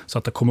 Så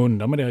att komma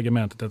undan med det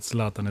argumentet att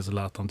Zlatan är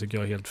Zlatan tycker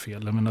jag är helt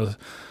fel. Jag menar,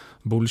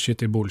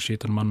 bullshit är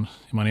bullshit. Man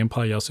är en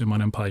pajas så är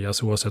man en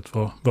pajas, oavsett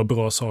vad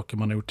bra saker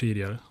man har gjort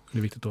tidigare. Det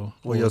är viktigt att...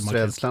 Och just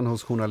rädslan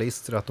hos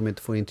journalister att de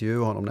inte får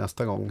intervjua honom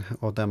nästa gång,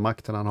 och den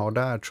makten han har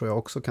där tror jag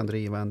också kan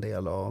driva en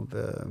del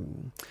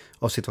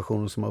av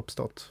situationen som har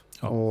uppstått.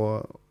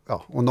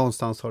 Ja. Och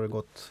någonstans har det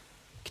gått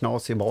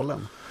knas i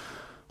bollen.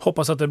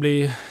 Hoppas att det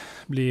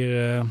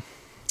blir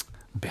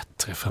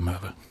bättre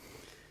framöver.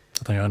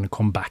 Att han gör en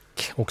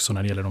comeback också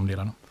när det gäller de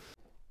delarna.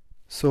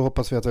 Så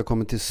hoppas vi att vi har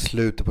kommit till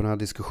slutet på den här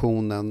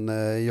diskussionen.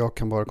 Jag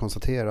kan bara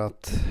konstatera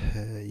att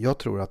jag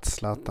tror att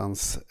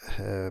Zlatans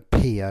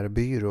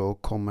PR-byrå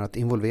kommer att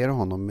involvera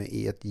honom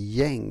i ett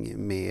gäng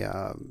med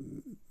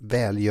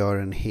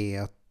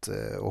välgörenhet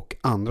och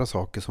andra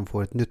saker som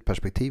får ett nytt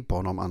perspektiv på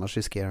honom. Annars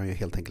riskerar han ju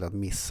helt enkelt att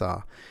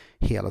missa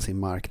hela sin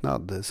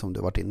marknad, som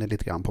du varit inne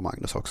lite grann på,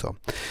 Magnus, också.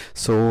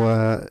 Så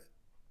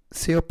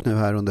se upp nu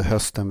här under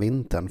hösten,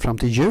 vintern. Fram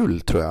till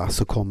jul tror jag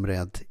så kommer det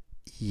ett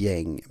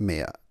gäng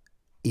med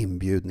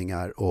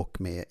inbjudningar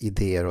och med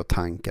idéer och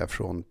tankar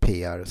från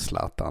PR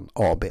Zlatan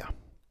AB.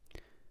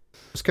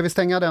 Ska vi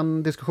stänga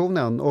den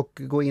diskussionen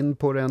och gå in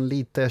på den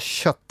lite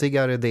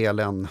köttigare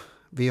delen?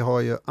 Vi har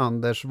ju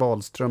Anders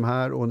Wahlström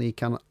här och ni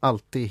kan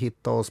alltid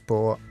hitta oss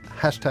på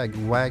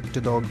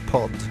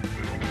 #WagTheDogPod.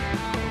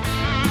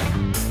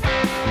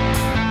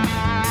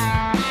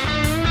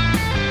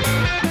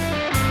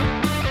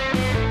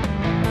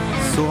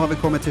 Så har vi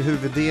kommit till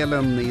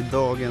huvuddelen i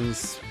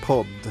dagens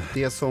podd.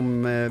 Det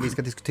som vi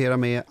ska diskutera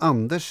med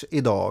Anders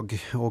idag.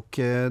 Och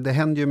det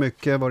händer ju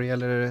mycket vad det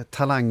gäller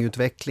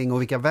talangutveckling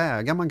och vilka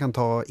vägar man kan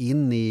ta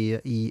in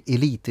i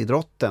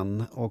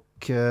elitidrotten.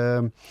 Och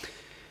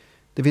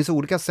det finns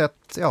olika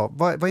sätt,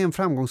 vad är en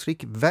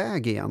framgångsrik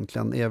väg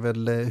egentligen är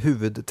väl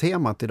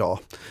huvudtemat idag.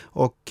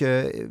 Och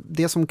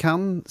det som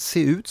kan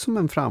se ut som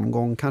en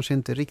framgång kanske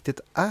inte riktigt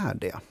är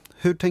det.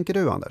 Hur tänker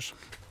du, Anders?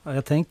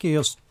 Jag tänker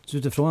just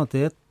utifrån att det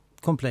är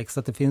komplext,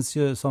 att det finns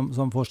ju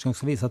som forskning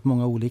också visat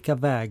många olika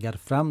vägar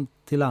fram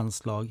till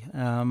landslag.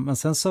 Men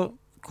sen så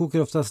kokar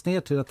det oftast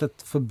ner till att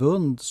ett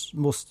förbund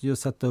måste ju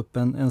sätta upp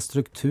en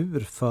struktur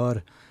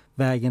för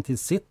vägen till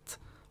sitt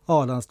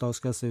A-landslag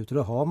ska se ut. Och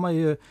då har man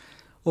ju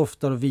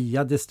ofta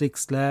via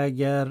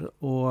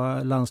distriktsläger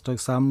och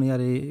landslagssamlingar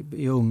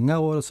i unga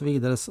år och så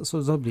vidare,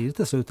 så blir det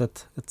till slut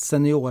ett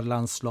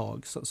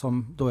seniorlandslag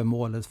som då är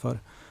målet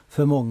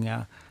för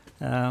många.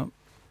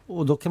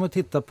 Och då kan man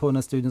titta på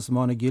den studien som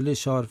Arne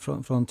Güllich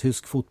har från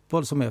tysk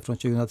fotboll som är från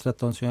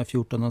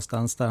 2013-2014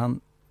 någonstans, där han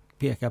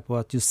pekar på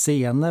att ju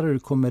senare du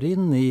kommer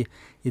in i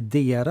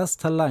deras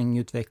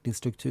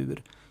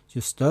talangutvecklingsstruktur,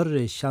 ju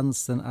större är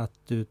chansen att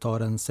du tar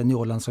en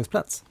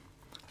seniorlandslagsplats.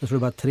 Jag tror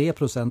det var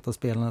 3% av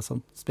spelarna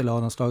som spelar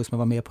A-landslaget som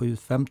var med på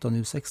U15 och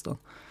U16.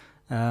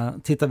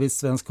 Tittar vi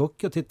svensk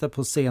hockey och tittar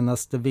på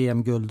senaste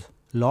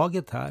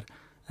VM-guldlaget här,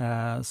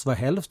 så var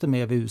hälften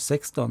med vid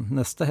U16.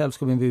 Nästa hälft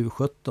ska vi vid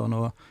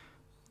U17 och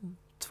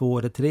 2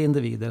 eller 3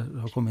 individer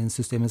har kommit in i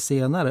systemet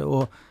senare.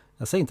 Och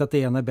jag säger inte att det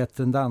ena är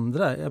bättre än det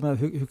andra. Jag menar,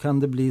 hur kan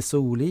det bli så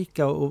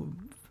olika och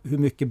hur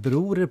mycket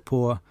beror det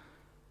på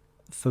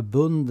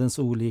förbundens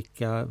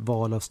olika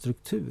val av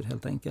struktur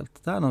helt enkelt?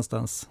 Där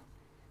någonstans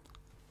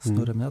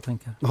snurrar med jag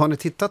tänker. Har ni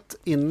tittat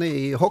inne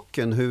i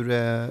hockeyn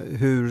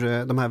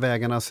hur de här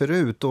vägarna ser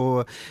ut?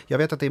 Och jag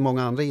vet att det i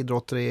många andra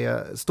idrotter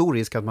är stor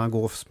risk att man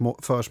går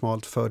för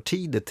smalt för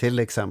tidigt till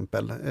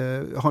exempel.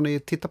 Har ni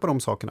tittat på de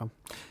sakerna?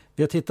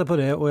 Vi har tittat på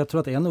det och jag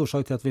tror att en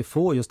orsak till att vi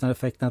får just den här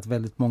effekten att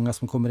väldigt många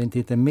som kommer in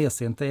inte är med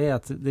sent är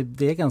att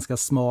det är ganska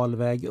smal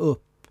väg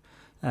upp.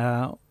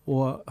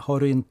 Och har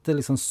du inte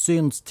liksom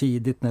synts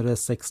tidigt när du är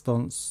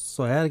 16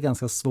 så är det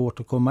ganska svårt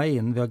att komma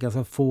in. Vi har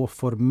ganska få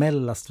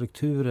formella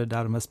strukturer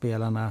där de här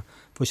spelarna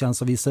får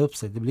chans att visa upp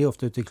sig. Det blir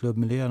ofta ute i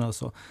klubbmiljön och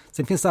så.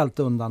 Sen finns det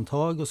alltid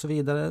undantag och så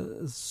vidare.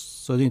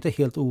 Så det är inte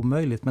helt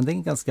omöjligt, men det är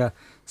en ganska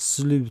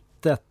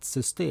slutet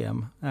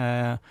system.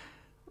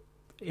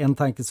 En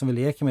tanke som vi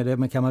leker med det,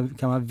 men kan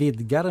man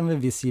vidga den vid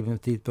en viss given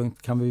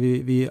tidpunkt? Kan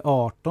vi vid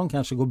 18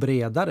 kanske gå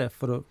bredare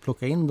för att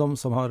plocka in dem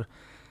som har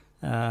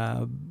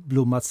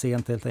blommat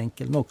sent helt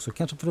enkelt, men också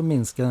kanske för att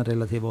minska den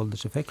relativa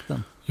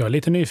ålderseffekten. Jag är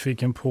lite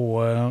nyfiken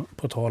på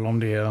tal om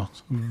det.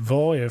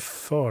 Vad är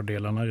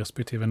fördelarna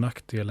respektive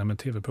nackdelen med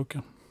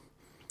TV-pucken?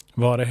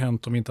 Vad hade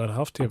hänt om vi inte hade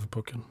haft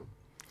TV-pucken?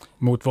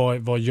 Mot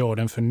vad gör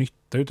den för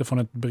nytta utifrån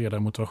ett bredare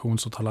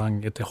motivations-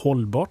 och ett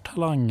hållbart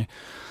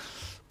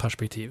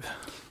talangperspektiv?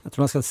 Jag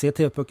tror man ska se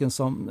TV-pucken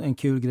som en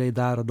kul grej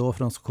där och då för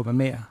de som kommer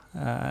med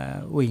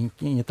och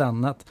inget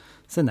annat.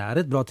 Sen är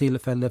det ett bra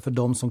tillfälle för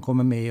de som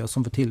kommer med och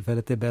som för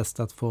tillfället är bäst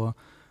att få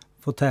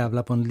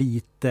tävla på en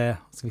lite,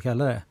 ska vi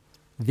kalla det,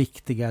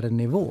 viktigare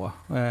nivå.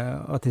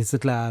 Och att det är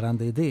ett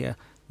lärande i det.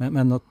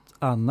 Men något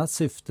annat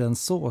syfte än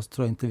så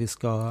tror jag inte vi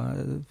ska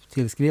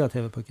tillskriva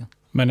TV-pucken.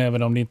 Men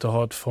även om det inte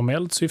har ett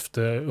formellt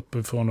syfte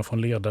uppifrån och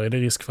från ledare är det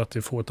risk för att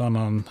det får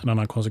en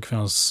annan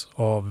konsekvens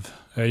av...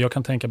 Jag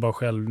kan tänka bara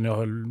själv när jag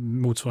höll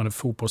motsvarande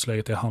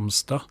fotbollsläget i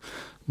Halmstad.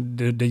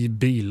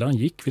 Bilan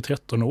gick vid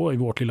 13 år i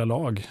vårt lilla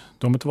lag.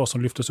 De inte var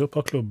som lyftes upp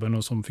av klubben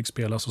och som fick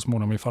spela så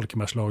småningom i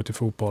Falkenbergslaget i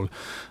fotboll.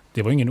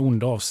 Det var ingen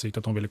ond avsikt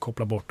att de ville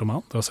koppla bort de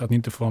andra så att ni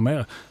inte får vara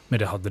med. Men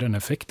det hade den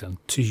effekten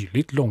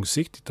tydligt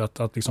långsiktigt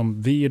att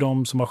liksom, vi är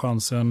de som har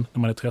chansen.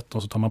 När man är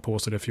 13 så tar man på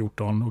sig det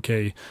 14.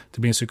 Okej,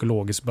 det blir en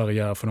psykologisk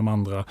barriär för de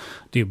andra.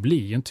 Det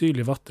blir en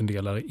tydlig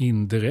vattendelare.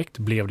 Indirekt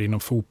blev det inom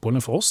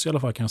fotbollen för oss i alla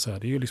fall kan jag säga.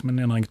 Det är ju liksom en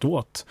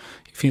anekdot.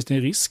 Finns det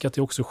en risk att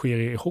det också sker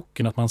i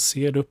hockeyn att man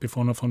ser det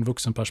uppifrån och från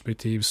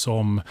vuxenperspektiv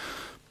som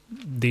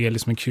det är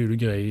liksom en kul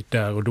grej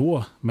där och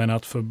då, men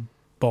att för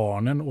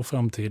barnen och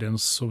framtiden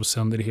så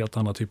sänder det helt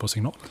andra typer av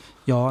signal?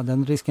 Ja,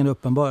 den risken är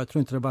uppenbar. Jag tror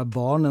inte det är bara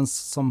barnen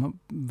som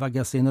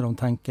vaggas in i de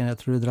tankarna. Jag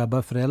tror det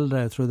drabbar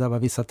föräldrar, jag tror det drabbar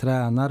vissa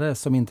tränare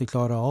som inte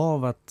klarar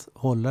av att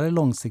hålla det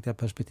långsiktiga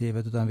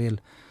perspektivet utan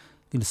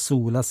vill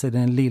sola sig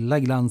den lilla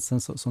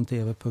glansen som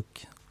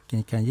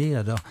TV-pucken kan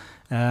ge. Då.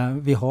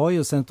 Vi har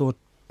ju sedan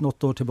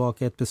något år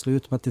tillbaka ett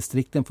beslut om att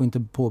distrikten får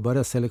inte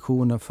påbörja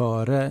selektionen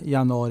före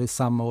januari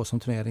samma år som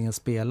turneringen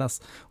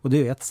spelas. Och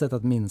det är ett sätt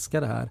att minska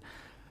det här.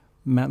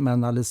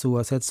 Men alldeles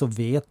oavsett så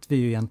vet vi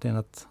ju egentligen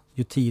att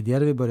ju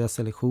tidigare vi börjar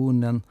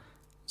selektionen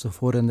så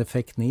får det en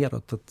effekt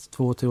neråt. Att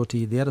 2-3 år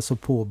tidigare så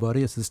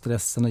påbörjas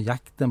stressen och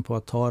jakten på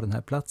att ta den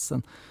här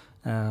platsen.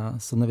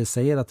 Så när vi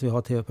säger att vi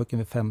har TV-pucken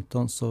vid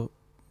 15 så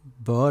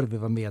bör vi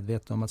vara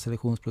medvetna om att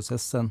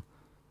selektionsprocessen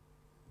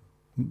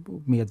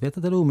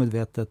medvetet eller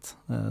omedvetet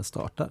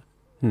startar.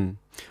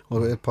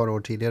 Och ett par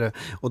år tidigare.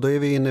 Och då är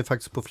vi inne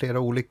faktiskt på flera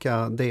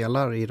olika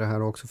delar i det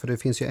här också. För det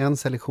finns ju en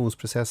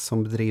selektionsprocess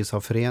som bedrivs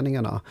av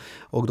föreningarna.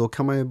 Och då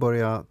kan man ju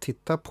börja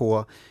titta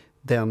på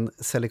den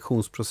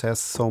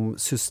selektionsprocess som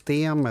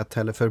systemet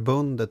eller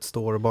förbundet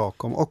står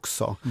bakom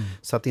också.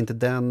 Så att inte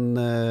den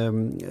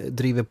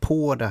driver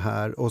på det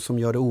här och som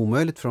gör det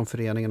omöjligt för de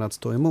föreningarna att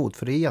stå emot.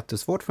 För det är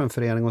jättesvårt för en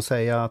förening att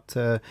säga att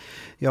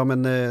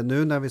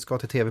nu när vi ska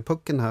till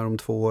TV-pucken här om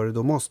 2 år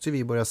då måste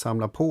vi börja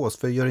samla på oss.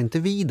 För gör inte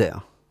vi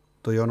det,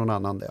 då gör någon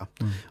annan det.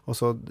 Och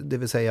så det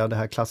vill säga det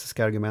här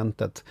klassiska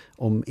argumentet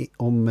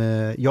om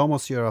jag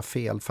måste göra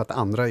fel för att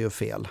andra gör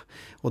fel.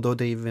 Och då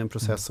driver vi en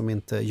process som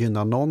inte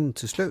gynnar någon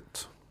till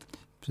slut.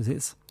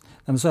 Precis.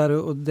 Men så är det,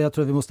 och det jag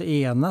tror vi måste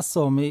enas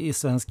om i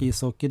svensk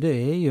ishockey det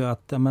är ju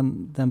att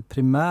den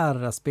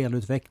primära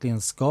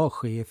spelutvecklingen ska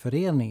ske i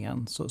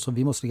föreningen. Så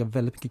vi måste lägga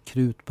väldigt mycket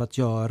krut på att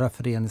göra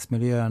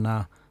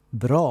föreningsmiljöerna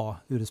bra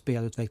ur ett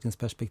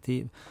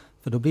spelutvecklingsperspektiv.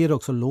 För då blir det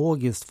också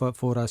logiskt för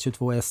våra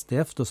 22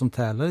 SDF då, som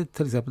tävlar i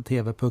till exempel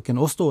TV-pucken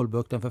och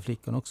stålbukten för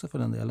flickan också för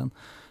den delen.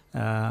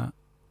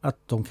 Att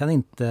de kan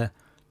inte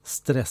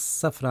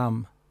stressa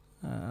fram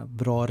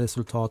bra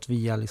resultat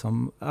via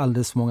liksom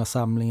alldeles för många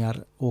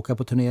samlingar, åka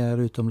på turnéer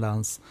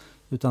utomlands,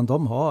 utan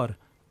de har,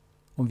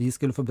 om vi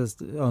skulle få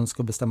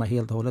önska att bestämma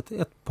helt och hållet,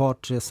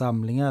 1-3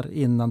 samlingar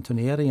innan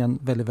turneringen,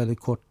 väldigt, väldigt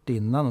kort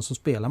innan, och så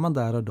spelar man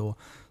där och då,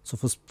 så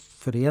får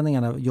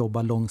föreningarna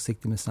jobba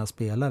långsiktigt med sina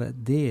spelare.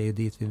 Det är ju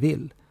dit vi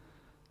vill.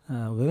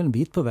 Och vi är väl en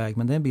bit på väg,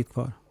 men det är en bit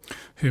kvar.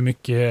 Hur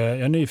mycket,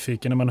 jag är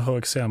nyfiken när man hör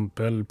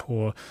exempel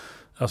på,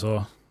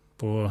 alltså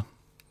på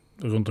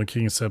runt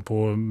omkring sig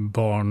på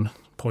barn,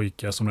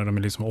 pojkar som när de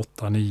är liksom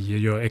 8-9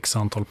 gör x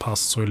antal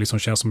pass och liksom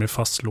känns som är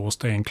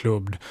fastlåsta i en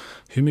klubb.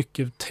 Hur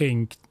mycket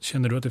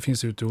känner du att det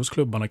finns ute hos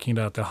klubbarna kring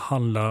det, att det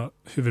handlar,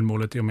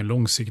 huvudmålet är om en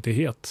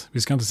långsiktighet?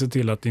 Vi ska inte se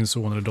till att din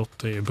son eller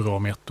dotter är bra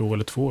med 1 år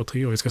eller 2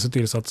 3 år. Vi ska se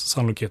till så att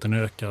sannolikheten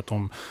ökar, att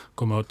de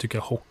kommer att tycka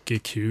hockey är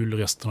kul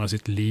resten av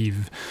sitt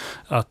liv.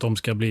 Att de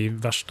ska bli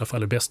värsta fall,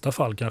 eller bästa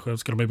fall kanske,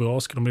 ska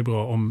de bli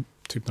bra om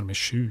typ när de är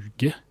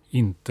 20,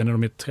 inte när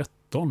de är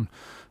 13.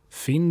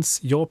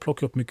 Jag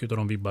plockar upp mycket av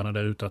de vibbarna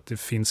där ute, att det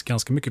finns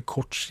ganska mycket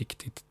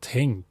kortsiktigt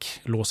tänk,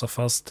 låsa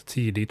fast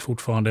tidigt,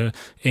 fortfarande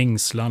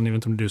ängslan, jag vet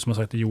inte om det är du som har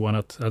sagt till Johan,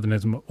 att den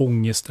är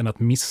ångesten att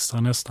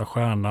missa nästa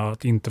stjärna,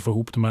 att inte få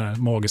ihop de här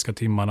magiska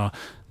timmarna,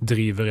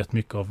 driver rätt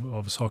mycket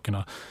av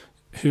sakerna.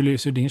 Hur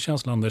ser din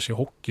känsla, Anders, i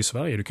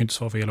hockey-Sverige? Du kan inte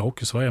svara för hela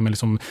hockey-Sverige, men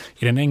liksom, är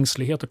det en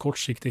ängslighet och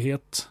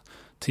kortsiktighet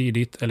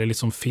tidigt, eller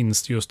liksom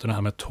finns det just det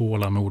här med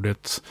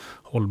tålamodet,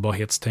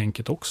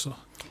 hållbarhetstänket också?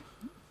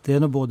 Det är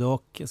nog både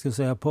och. Jag skulle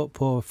säga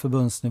på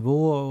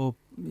förbundsnivå och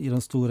i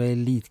de stora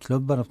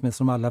elitklubbarna, med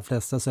som allra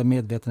flesta, så är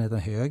medvetenheten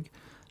hög.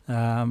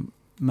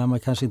 Men man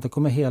kanske inte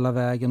kommer hela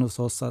vägen hos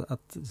oss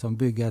att liksom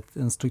bygga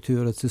en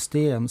struktur och ett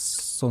system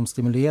som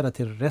stimulerar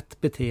till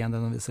rätt beteende,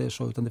 om vi säger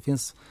så. Utan det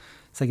finns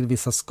säkert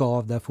vissa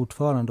skav där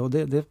fortfarande. Och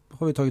det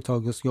har vi tagit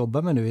tag i och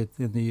jobbar med nu i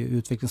en ny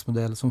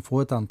utvecklingsmodell som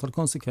får ett antal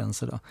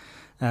konsekvenser. Då.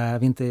 Vi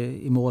är inte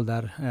i mål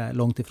där,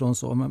 långt ifrån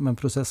så, men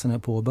processen är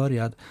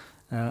påbörjad.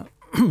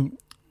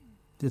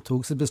 Det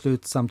togs ett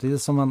beslut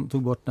samtidigt som man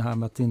tog bort det här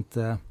med att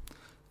inte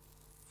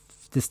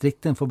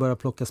distrikten får börja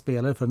plocka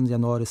spelare för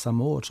januari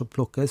samma år, så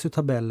plockades ju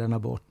tabellerna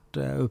bort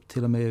upp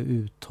till och med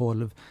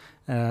U12.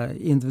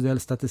 Individuell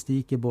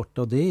statistik är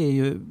borta, och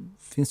det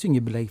finns ju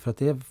inget belägg för att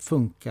det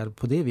funkar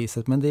på det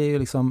viset, men det är ju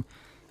liksom,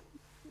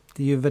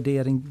 det är ju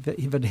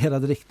i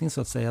värderad riktning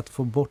så att säga, att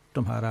få bort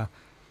de här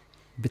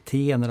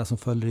beteendena som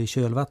följer i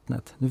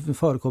kölvattnet. Nu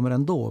förekommer det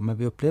ändå, men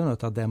vi upplever att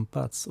det har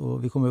dämpats,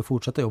 och vi kommer att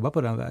fortsätta jobba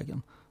på den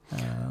vägen.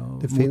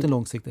 Mot en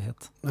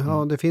långsiktighet.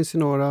 Ja, det finns ju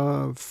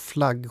några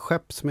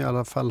flaggskepp som i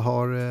alla fall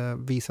har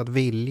visat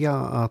vilja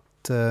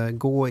att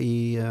gå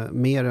i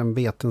mer en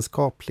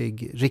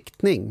vetenskaplig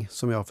riktning,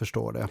 som jag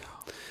förstår det.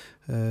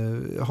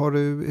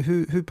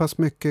 Hur pass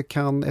mycket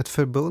kan ett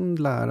förbund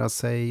lära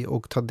sig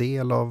och ta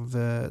del av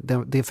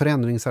det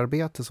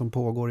förändringsarbete som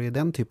pågår i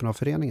den typen av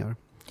föreningar?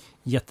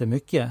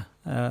 Jättemycket.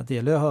 Det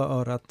gäller att ha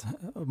örat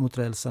mot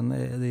rälsen. Det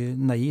är ju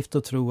naivt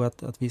att tro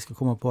att vi ska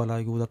komma på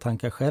alla goda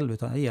tankar själv,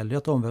 utan det gäller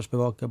att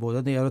omvärldsbevaka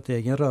både neråt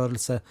egen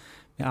rörelse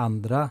med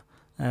andra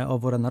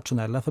av våra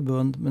nationella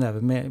förbund, men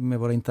även med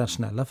våra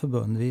internationella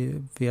förbund.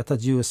 Vi vet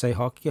att USA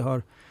Hockey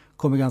har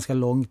kommit ganska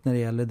långt när det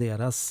gäller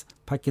deras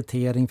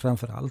paketering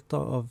framförallt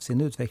av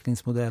sin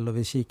utvecklingsmodell, och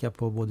vi kikar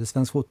på både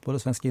svensk fotboll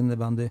och svensk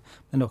innebandy,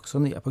 men också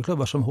ner på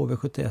klubbar som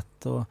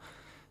HV71 och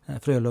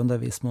Frölunda i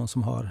viss mån,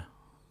 som har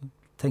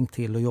tänkt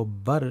till och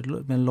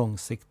jobbar med en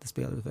långsiktig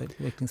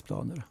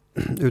spelutvecklingsplaner.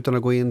 Utan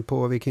att gå in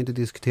på, vi kan inte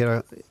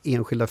diskutera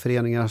enskilda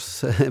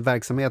föreningars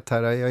verksamhet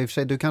här. I och för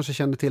sig, du kanske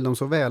känner till dem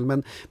så väl,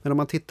 men om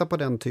man tittar på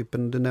den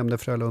typen, du nämnde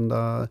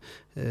Frölunda,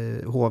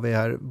 HV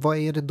här, vad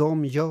är det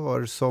de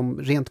gör som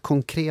rent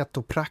konkret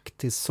och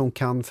praktiskt som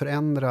kan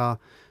förändra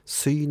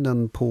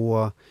synen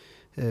på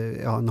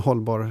en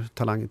hållbar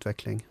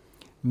talangutveckling?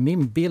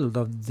 Min bild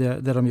av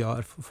det de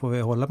gör får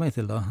vi hålla mig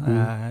till då.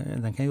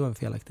 Den kan ju vara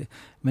felaktig.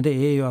 Men det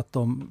är ju att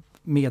de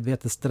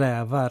medvetet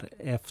strävar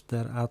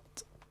efter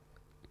att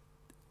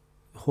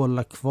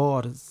hålla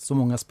kvar så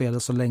många spelare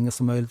så länge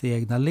som möjligt i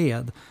egna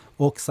led,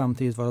 och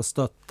samtidigt vara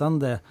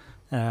stöttande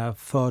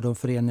för de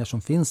föreningar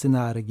som finns i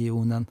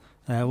närregionen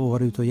och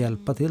vara ute och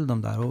hjälpa till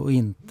dem där, och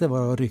inte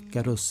vara och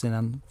rycka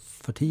russinen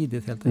för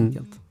tidigt helt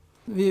enkelt.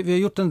 Vi har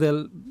gjort en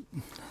del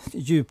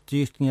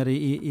djupdykningar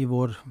i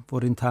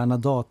vår interna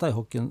data i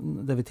hockeyn,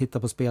 där vi tittar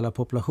på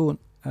spelarpopulation.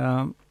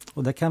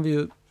 Och där kan vi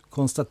ju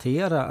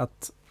konstatera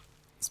att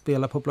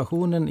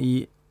spelarpopulationen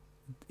i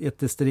ett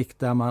distrikt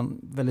där man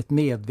väldigt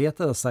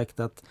medvetet har sagt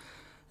att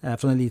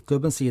från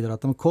elitklubbens sida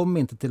att de kommer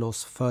inte till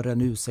oss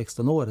förrän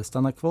U16-året,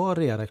 stannar kvar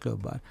i era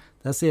klubbar.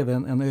 Där ser vi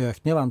en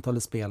ökning av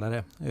antalet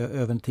spelare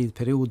över en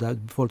tidperiod där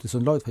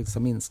befolkningsunderlaget faktiskt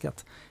har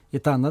minskat. I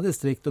ett annat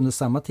distrikt under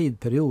samma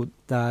tidperiod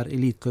där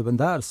elitklubben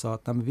där sa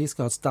att vi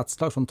ska ha ett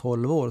stadslag från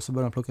 12 år, så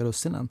börjar man plocka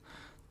russinen.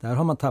 Där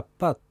har man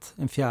tappat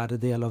en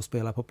fjärdedel av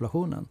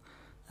spelarpopulationen.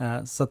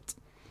 Så att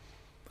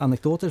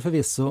anekdoter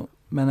förvisso,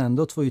 Men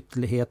ändå två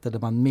ytterligheter där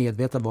man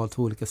medvetet valt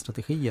två olika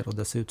strategier och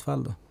dess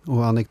utfall då.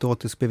 Och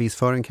anekdotisk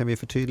bevisföring kan vi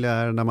förtydliga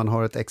är när man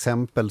har ett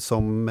exempel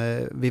som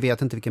vi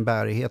vet inte vilken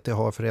bärighet det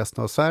har för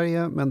resten av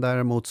Sverige, men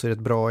däremot så är det ett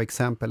bra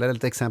exempel, eller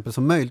ett exempel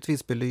som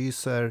möjligtvis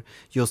belyser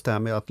just det här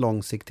med att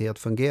långsiktighet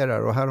fungerar.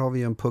 Och här har vi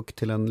ju en puck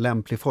till en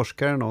lämplig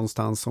forskare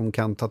någonstans som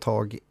kan ta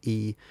tag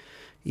i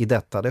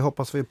detta. Det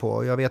hoppas vi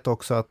på. Jag vet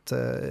också att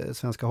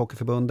Svenska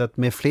Hockeyförbundet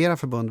med flera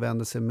förbund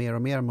vänder sig mer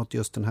och mer mot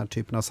just den här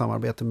typen av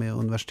samarbete med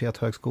universitet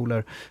och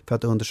högskolor för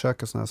att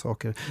undersöka sådana här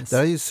saker. Yes. Det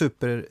är ju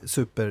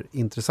super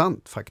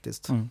intressant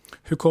faktiskt. Mm.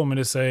 Hur kommer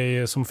det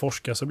sig, som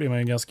forskare så blir man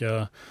ju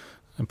ganska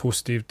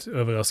positivt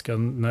överraskad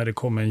när det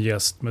kommer en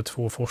gäst med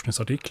 2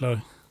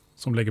 forskningsartiklar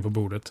som lägger på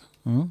bordet.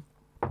 Mm.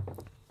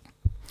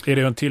 Är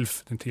det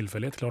en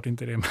tillfällighet? Klart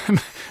inte det.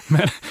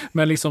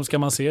 Men liksom ska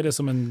man se det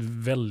som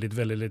en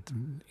väldigt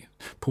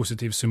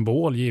positiv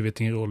symbol givet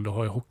din roll du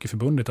har i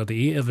Hockeyförbundet, att det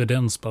är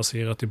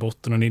evidensbaserat i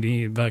botten och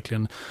ni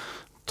verkligen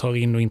tar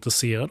in och är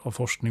intresserad av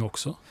forskning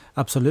också?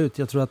 Absolut,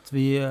 jag tror att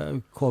vi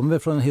kommer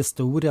från en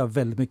historia av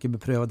väldigt mycket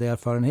beprövad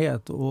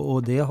erfarenhet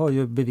och det har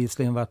ju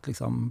bevisligen varit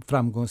liksom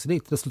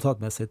framgångsrikt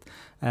resultatmässigt,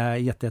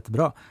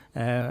 jättebra.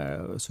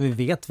 Så vi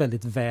vet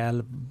väldigt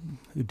väl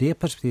ur det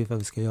perspektivet vad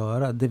vi ska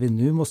göra. Det vi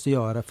nu måste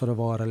göra för att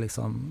vara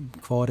liksom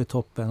kvar i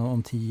toppen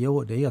om 10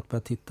 år, det är att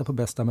börja titta på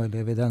bästa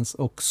möjliga evidens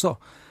också.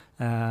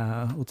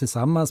 Och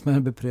tillsammans med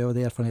den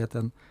beprövade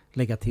erfarenheten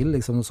lägga till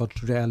liksom någon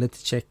sorts reality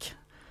check.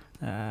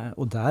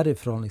 Och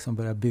därifrån liksom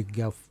börja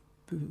bygga,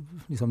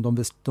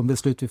 liksom de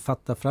beslut vi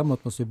fattar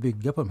framåt måste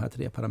bygga på de här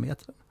 3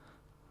 parametrarna.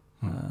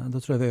 Då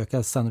tror jag vi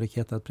ökar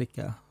sannolikheten att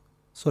pricka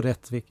så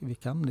rätt vi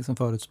kan liksom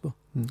förutspå.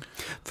 Mm.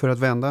 För att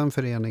vända en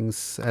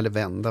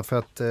för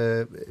att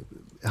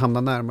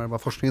hamna närmare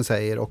vad forskningen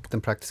säger och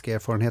den praktiska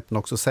erfarenheten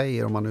också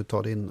säger, om man nu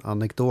tar din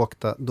anekdot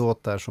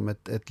där som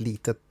ett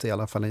litet, i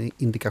alla fall en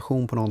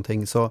indikation på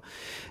någonting, så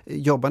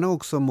jobbar ni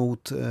också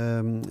mot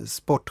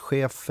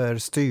sportchefer,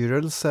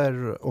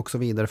 styrelser och så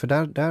vidare, för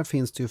där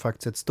finns det ju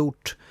faktiskt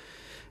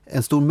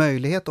en stor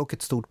möjlighet och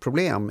ett stort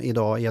problem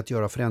idag i att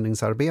göra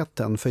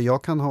förändringsarbeten. För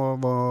jag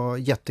kan vara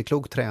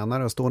jätteklok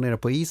tränare och stå nere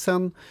på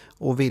isen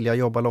och vilja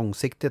jobba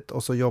långsiktigt,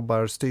 och så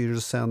jobbar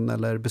styrelsen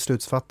eller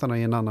beslutsfattarna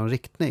i en annan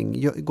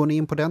riktning. Går ni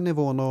in på den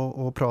nivån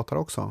och pratar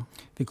också?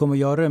 Vi kommer att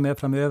göra det mer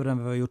framöver än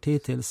vad vi har gjort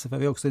hittills. För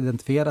vi har också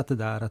identifierat det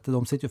där, att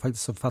de sitter ju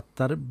faktiskt och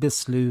fattar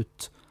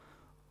beslut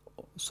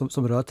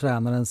som rör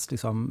tränarens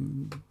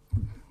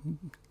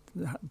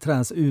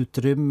tränarens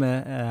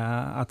utrymme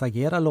att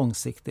agera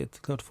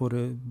långsiktigt. Klart, får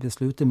du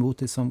beslut emot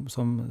dig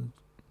som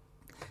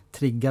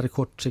triggar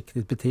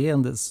kortsiktigt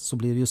beteende så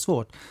blir det ju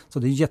svårt. Så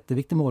det är en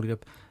jätteviktig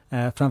målgrupp.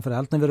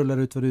 Framförallt när vi rullar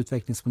ut vår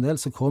utvecklingsmodell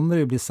så kommer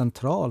det bli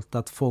centralt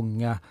att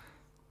fånga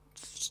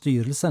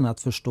styrelsen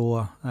att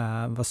förstå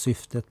vad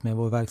syftet med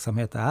vår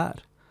verksamhet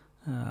är.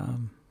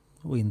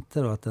 Och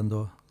inte då att den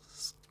då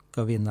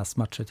ska vinnas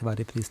matcher till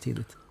varje pris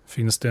tidigt.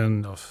 Finns det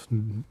en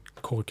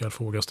korkad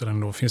fråga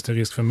då? Finns det en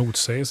risk för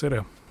motsägelse i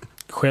det?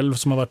 Själv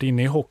som har varit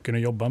inne i hockeyn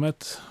och jobbar med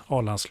ett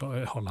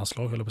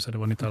A-landslag, det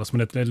var inte alls,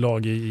 men ett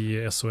lag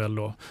i SHL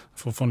då,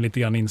 från lite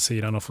grann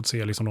insidan och fått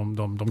se liksom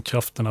de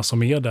krafterna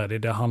som är där.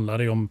 Det handlar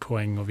ju om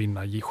poäng och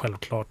vinna,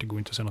 självklart, det går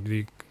inte att säga något, det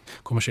är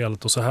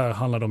kommersiellt, och så här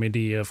handlar det om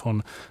idéer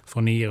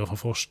från er och från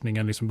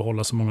forskningen, liksom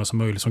behålla så många som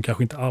möjligt, som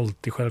kanske inte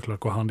alltid självklart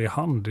går hand i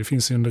hand. Det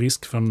finns ju en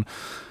risk för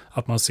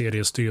att man ser det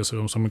i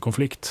styrelserum som en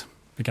konflikt.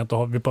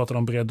 Vi pratade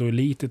om bredd och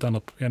elit i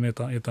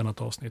ett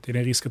annat avsnitt. Är det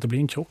en risk att det blir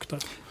en krock där?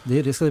 Det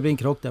är risk att det blir en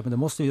krock där, men då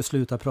måste vi ju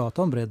sluta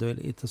prata om bredd och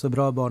elit. Så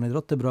bra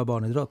barnidrott är bra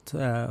barnidrott.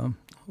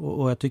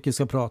 Och jag tycker vi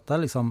ska prata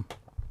liksom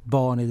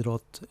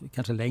barnidrott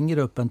kanske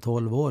längre upp än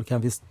 12 år.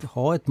 Kan vi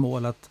ha ett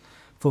mål att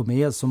få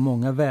med så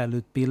många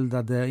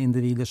välutbildade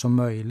individer som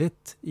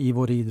möjligt i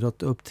vår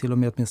idrott upp till och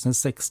med åtminstone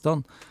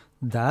 16,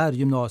 där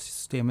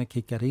gymnasiesystemet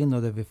kickar in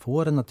och där vi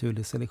får en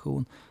naturlig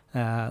selektion,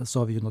 så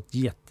har vi ju nått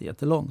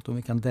jättelångt. Om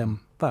vi kan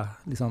dämpa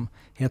liksom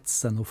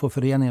hetsen och få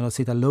föreningen att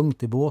sitta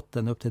lugnt i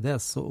båten upp till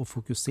dess och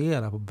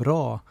fokusera på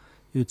bra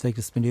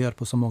utvecklingsmiljöer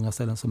på så många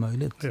ställen som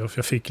möjligt.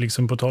 Jag fick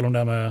liksom, på tal om det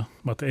här med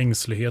att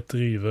ängslighet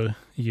driver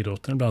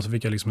idrotten, ibland så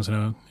fick jag liksom en sån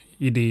här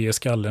idé i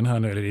skallen här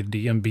nu, eller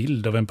en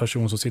bild av en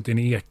person som sitter i en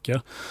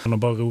eka och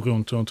bara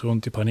ror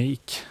runt i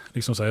panik.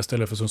 Liksom så här,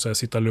 istället för att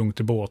sitta lugnt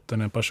i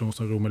båten, en person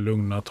som ror med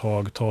lugna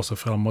tag, tar sig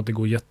framåt, det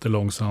går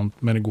jättelångsamt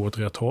men det går åt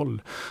rätt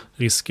håll.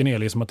 Risken är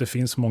liksom att det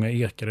finns många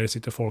ekar där det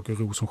sitter folk och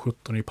ror som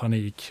 17 i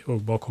panik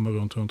och bara kommer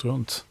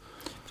runt.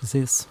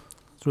 Precis.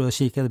 Jag tror jag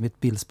kikade mitt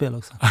bildspel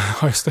också.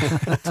 Ja, just det.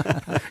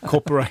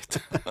 Copyright.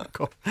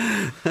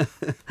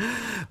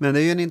 Men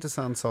det är ju en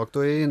intressant sak. Då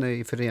är det inne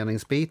i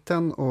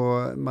föreningsbiten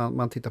och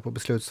man tittar på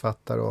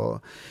beslutsfattare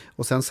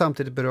och sen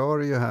samtidigt berör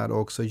det ju här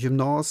också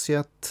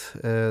gymnasiet,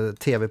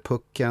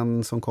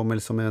 TV-pucken som kommer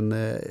som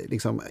en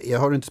liksom,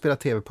 har du inte spelat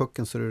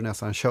TV-pucken så är du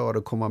nästan kör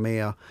och komma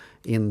med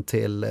in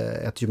till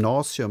ett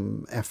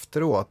gymnasium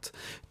efteråt.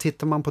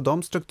 Tittar man på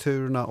de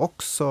strukturerna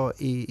också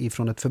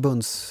ifrån ett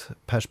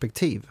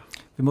förbundsperspektiv?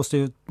 vi måste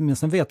ju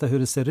åtminstone veta hur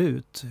det ser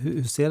ut.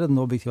 Hur ser den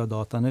objektiva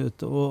datan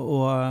ut?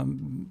 Och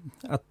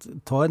att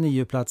ta en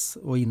EU-plats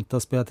och inte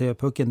spela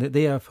TV-pucken,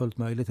 det är fullt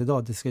möjligt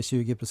idag. Det ska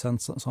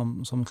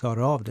 20% som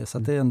klarar av det. Så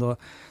att det är ändå,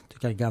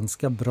 tycker jag,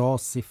 ganska bra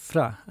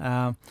siffra.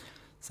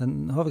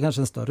 Sen har vi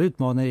kanske en större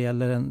utmaning när det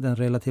gäller den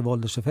relativa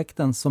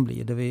ålderseffekten som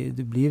blir.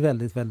 Det blir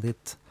väldigt,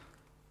 väldigt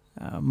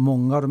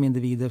många av de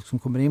individer som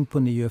kommer in på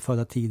NIU är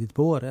födda tidigt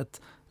på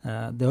året.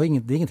 Det är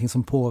ingenting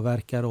som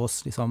påverkar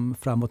oss liksom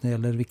framåt när det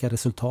gäller vilka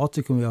resultat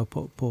vi kommer göra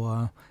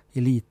på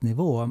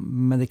elitnivå.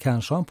 Men det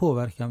kanske har en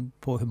påverkan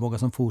på hur många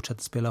som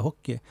fortsätter spela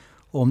hockey.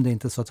 Om det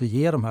inte är så att vi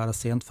ger de här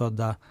sent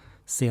födda,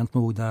 sent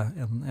mogna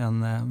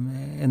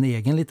en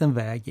egen liten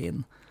väg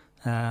in.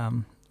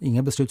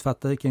 Inga beslut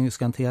fattade kan ju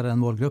hantera den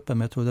målgruppen,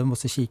 men jag tror att vi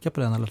måste kika på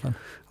den i alla fall.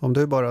 Om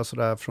du bara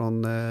sådär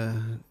från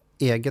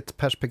eget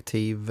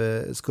perspektiv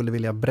skulle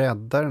vilja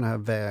bredda den här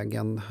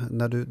vägen,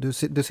 när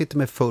du sitter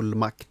med full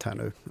makt här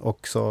nu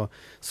och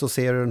så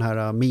ser du den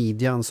här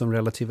midjan som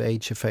relative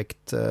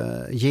age-effekt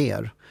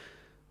ger.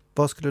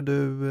 Vad skulle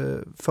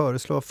du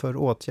föreslå för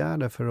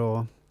åtgärder för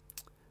att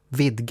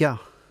vidga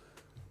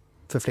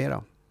för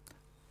flera?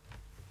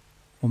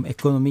 Om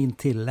ekonomin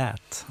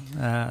tillät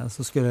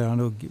så skulle jag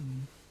nog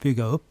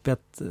bygga upp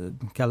ett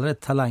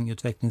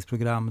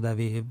talangutvecklingsprogram där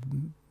vi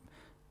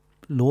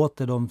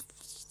låter de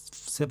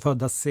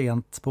födda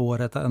sent på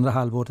året, andra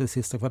halvåret i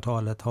sista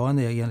kvartalet, ha en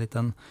egen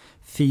liten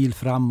fil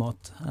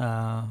framåt.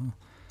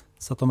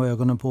 Så att de har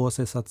ögonen på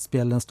sig så att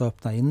spelen står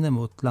öppna in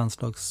emot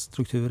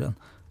landslagsstrukturen.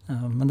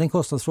 Men det är en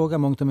kostnadsfråga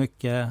mångt och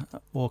mycket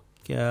och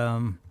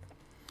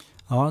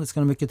det ska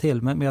nog mycket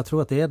till. Men jag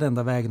tror att det är den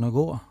enda vägen att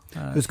gå.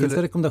 Det finns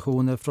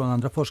rekommendationer från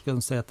andra forskare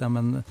som säger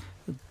att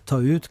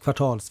ta ut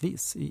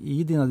kvartalsvis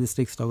i dina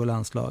distriktslag och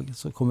landslag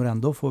så kommer du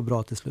ändå få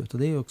bra till slut. Och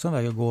det är också en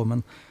väg att gå,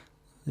 men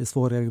det är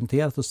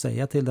svårargumenterat att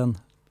säga till den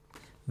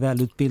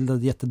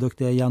välutbildade,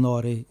 jätteduktiga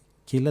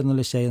januari-killen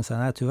eller tjejen så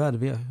här, nej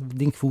tyvärr,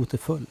 din kvot är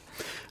full.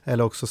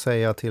 Eller också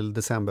säga till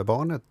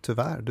decemberbarnet,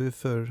 tyvärr, du är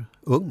för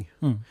ung.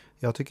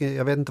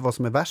 Jag vet inte vad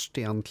som är värst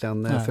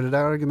egentligen, för det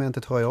där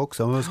argumentet har jag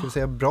också. Om man skulle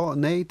säga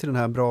nej till den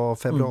här bra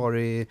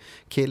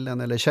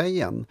februari-killen eller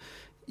tjejen.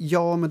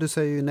 Ja, men du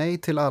säger ju nej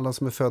till alla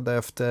som är födda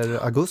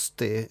efter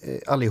augusti,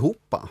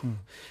 allihopa.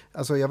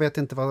 Alltså jag vet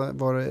inte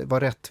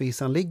vad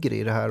rättvisan ligger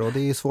i det här och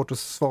det är svårt att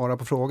svara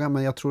på frågan,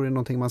 men jag tror det är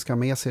någonting man ska ha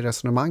med sig i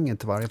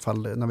resonemanget i varje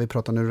fall när vi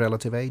pratar nu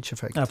relative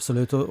age-effekt.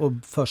 Absolut, och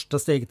första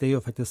steget är ju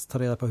att faktiskt ta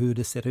reda på hur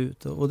det ser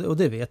ut och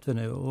det vet vi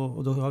nu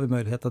och då har vi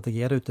möjlighet att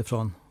agera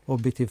utifrån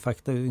objektiv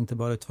fakta och inte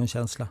bara utifrån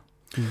känsla.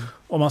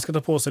 Om man ska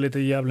ta på sig lite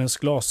djävulens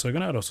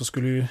glasögon här då, så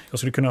skulle jag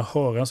skulle kunna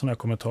höra en sån här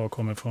kommentar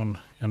komma från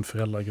en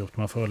föräldragrupp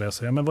när man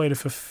föreläser. Men vad är det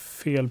för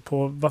fel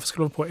på, varför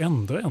ska vi på att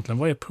ändra egentligen?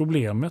 Vad är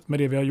problemet med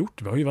det vi har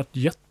gjort? Vi har ju varit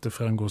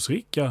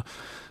jätteframgångsrika,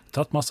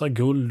 tagit massa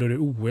guld och det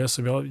är OS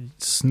och vi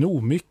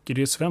har mycket,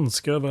 det är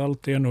svenska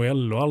överallt, det är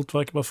NHL och allt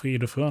verkar vara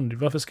frid och fröjd.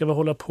 Varför ska vi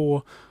hålla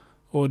på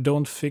och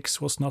don't fix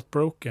what's not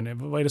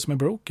broken? Vad är det som är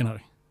broken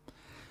här?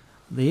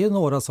 Det är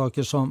några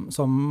saker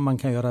som man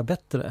kan göra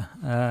bättre.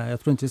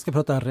 Jag tror inte vi ska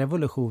prata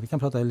revolution, vi kan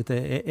prata lite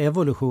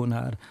evolution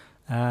här.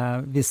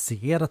 Vi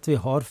ser att vi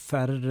har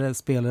färre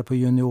spelare på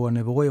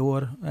juniornivå i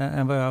år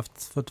än vad vi har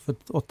haft för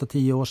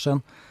 8-10 år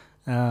sedan.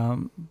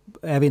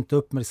 Är vi inte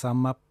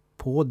uppmärksamma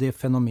på det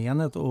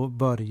fenomenet och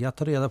börja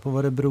ta reda på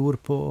vad det beror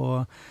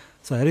på,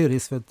 så är det ju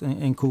risk för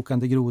en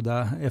kokande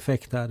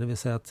groda-effekt här. Det vill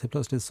säga att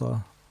plötsligt så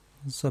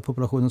är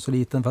populationen så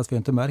liten fast vi har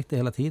inte märkt det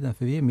hela tiden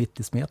för vi är mitt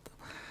i smeten.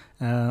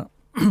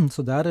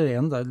 Så där är det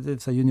enda,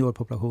 det är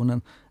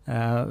juniorpopulationen.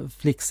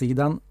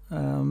 Flicksidan,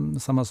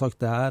 samma sak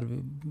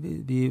där.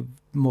 Vi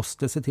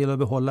måste se till att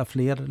behålla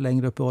fler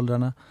längre upp i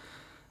åldrarna.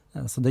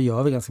 Så det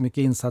gör vi ganska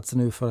mycket insatser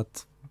nu för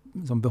att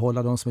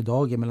behålla de som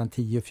idag är mellan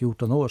 10 och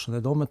 14 år. Så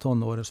när de är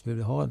tonårer så vill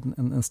vi ha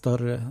en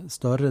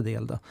större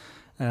del. Då.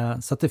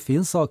 Så att det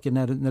finns saker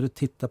när du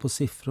tittar på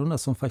siffrorna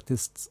som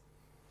faktiskt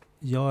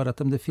gör att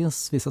det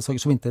finns vissa saker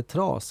som inte är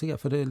trasiga.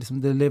 För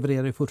det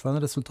levererar ju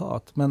fortfarande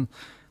resultat. Men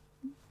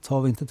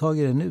tar vi inte tag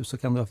i det nu så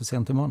kan det vara för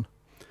sent imorgon.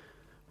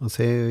 Man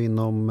ser ju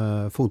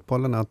inom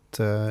fotbollen att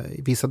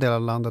i vissa delar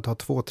av landet har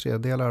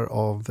 2/3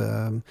 av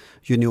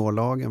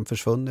juniorlagen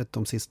försvunnit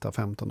de sista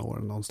 15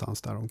 åren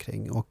någonstans där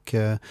omkring. Och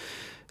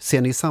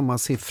ser ni samma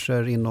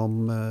siffror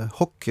inom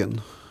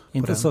hockeyn?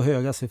 Inte så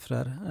höga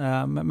siffror,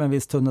 men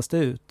visst tunnas det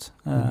ut.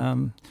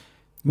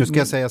 Nu ska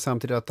jag säga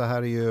samtidigt att det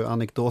här är ju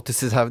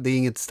anekdotiskt, det är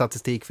inget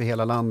statistik för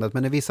hela landet,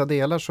 men i vissa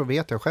delar så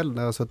vet jag själv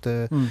när jag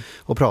suttit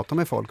och pratat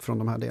med folk från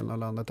de här delarna av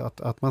landet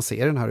att man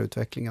ser den här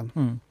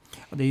utvecklingen.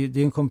 Och det är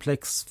en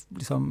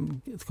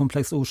ett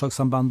komplext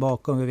orsakssamband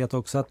bakom. Vi vet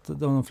också att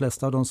de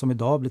flesta av de som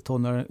idag blir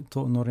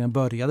tonåringar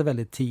började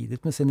väldigt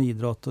tidigt med sin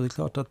idrott och det är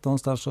klart att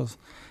någonstans så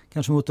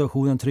kanske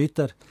motivationen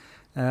tryter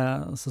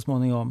så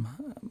småningom.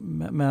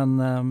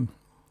 Men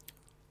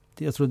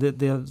jag tror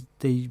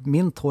det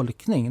min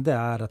tolkning det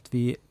är att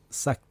vi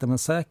sakta men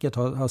säkert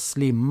har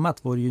slimmat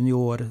vår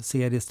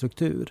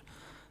junior-seriestruktur.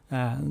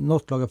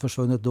 Något lag har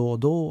försvunnit då och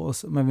då,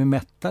 men vi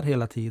mättar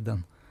hela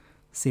tiden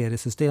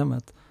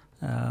seriesystemet.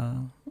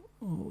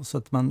 så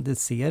att det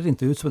ser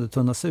inte ut som att det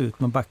tunnas ut.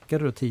 Man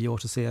backar och 10 år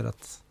så ser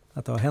att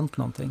det har hänt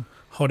någonting.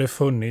 Har det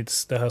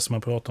funnits det här som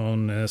man pratar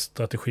om,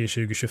 strategi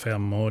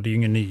 2025, och det är ju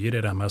ingen ny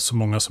idé det här med så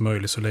många som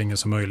möjligt, så länge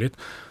som möjligt.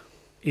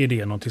 Är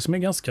det någonting som är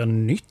ganska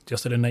nytt? Jag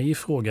ställer en naiv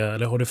fråga.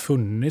 Eller har det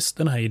funnits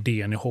den här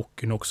idén i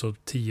hockeyn också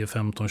 10,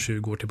 15,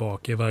 20 år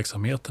tillbaka i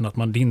verksamheten? Att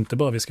man inte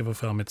bara vi ska få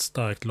fram ett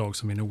starkt lag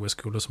som vinner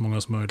OS-guld och så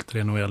många som möjligt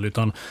till NHL,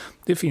 utan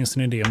det finns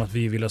en idé om att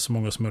vi vill att så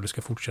många som möjligt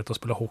ska fortsätta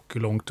spela hockey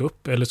långt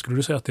upp. Eller skulle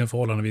du säga att det är en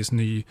förhållandevis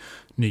ny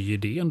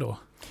idé ändå?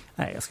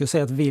 Nej, jag skulle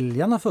säga att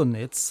viljan har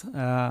funnits.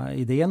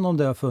 Idén om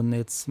det har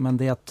funnits. Men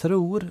det jag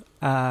tror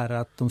är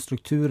att de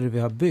strukturer vi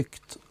har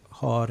byggt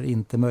har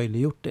inte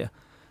möjliggjort det.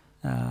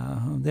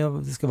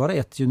 Det ska vara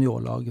ett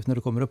juniorlag när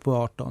du kommer upp på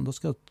 18. Då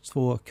ska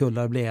 2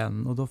 kullar bli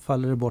en och då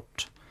faller det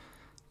bort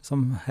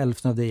som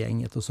hälften av det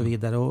gänget och så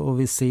vidare. Och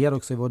vi ser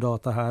också i vår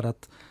data här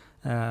att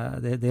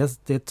det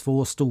är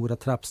 2 stora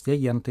trappsteg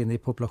egentligen i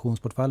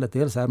populationsbortfallet.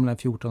 Dels är mellan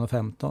 14 och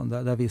 15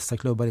 där vissa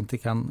klubbar inte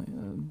kan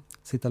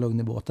sitta lugn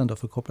i båten då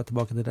för att koppla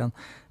tillbaka till den.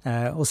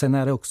 Och sen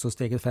är det också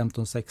steget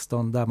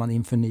 15-16 där man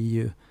inför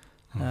NIU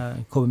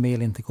kommer med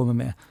eller inte kommer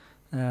med.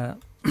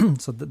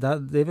 Så det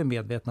är vi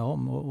medvetna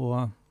om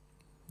och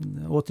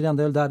återigen,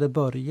 det är där det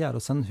börjar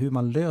och sen hur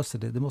man löser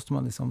det måste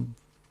man liksom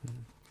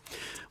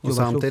och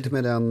samtidigt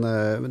med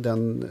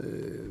den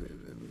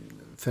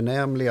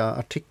förnämliga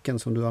artikeln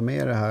som du har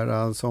med det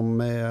här,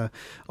 som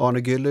Arne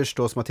Güllers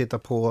då, som har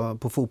tittat på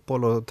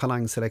fotboll och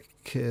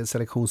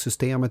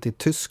talangselektionssystemet i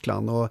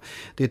Tyskland. Och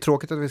det är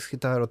tråkigt att vi ska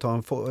sitta här och ta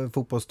en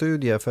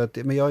fotbollsstudie,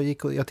 men jag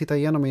tittade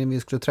igenom innan vi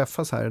skulle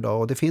träffas här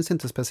idag och det finns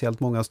inte speciellt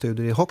många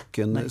studier i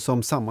hockeyn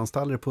som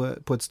sammanställer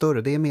på ett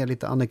större. Det är mer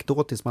lite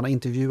anekdotiskt. Man har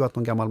intervjuat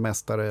någon gammal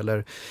mästare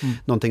eller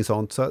någonting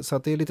sånt. Så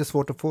att det är lite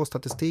svårt att få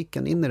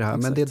statistiken in i det här.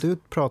 Exakt. Men det du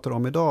pratar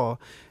om idag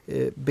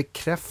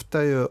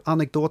bekräftar ju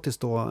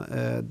anekdotiskt då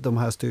de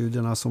här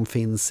studierna som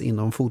finns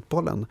inom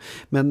fotbollen.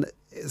 Men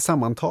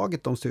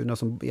sammantaget de studierna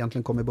som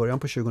egentligen kom i början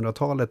på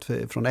 2000-talet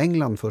från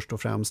England först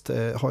och främst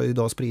har ju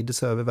idag spridit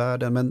sig över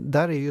världen. Men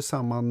där är ju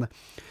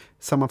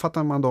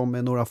sammanfattar man dem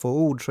med några få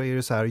ord så är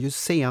det så här, ju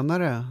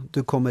senare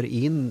du kommer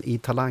in i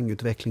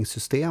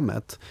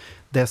talangutvecklingssystemet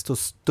desto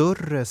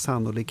större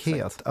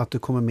sannolikhet att du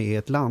kommer med i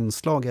ett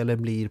landslag eller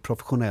blir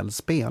professionell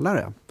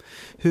spelare.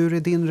 Hur är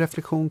din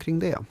reflektion kring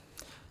det?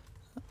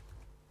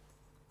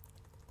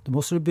 Då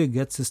måste du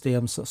bygga ett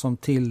system som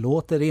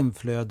tillåter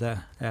inflöde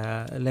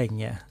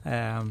länge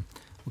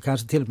och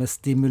kanske till och med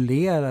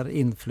stimulerar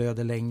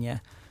inflöde länge.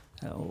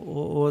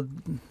 Och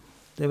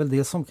det är väl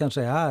det som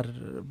kanske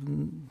är,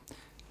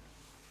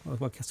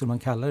 vad skulle man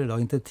kalla det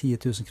idag, inte 10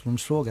 000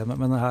 kronors fråga, men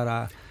den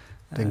här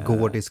den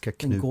gordiska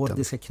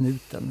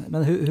knuten.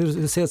 Men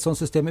hur ser ett sådant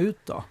system ut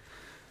då?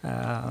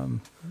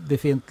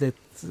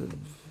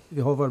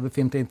 Vi har våra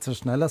befintliga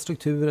internationella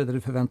strukturer där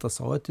det förväntas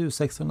ha ett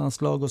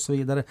U16-landslag och så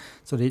vidare.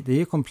 Så det är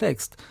ju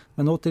komplext.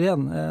 Men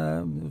återigen,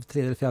 3:e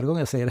eller 4:e gången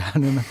jag säger det här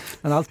nu,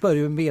 men allt börjar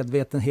ju med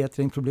medvetenhet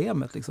kring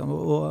problemet. Liksom.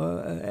 Och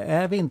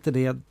är vi inte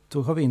det,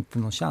 då har vi inte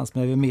någon chans.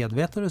 Men är vi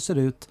medvetna hur det ser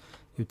ut,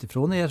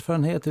 utifrån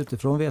erfarenhet,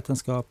 utifrån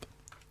vetenskap,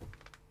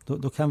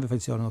 då kan vi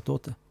faktiskt göra något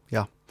åt det.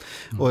 Ja,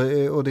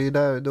 och det är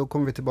där, då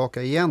kommer vi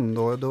tillbaka igen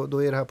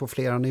då är det här på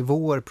flera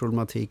nivåer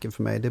problematiken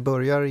för mig. Det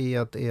börjar i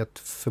ett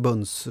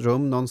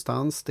förbundsrum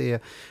någonstans,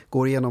 det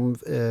går igenom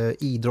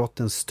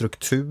idrottens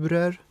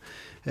strukturer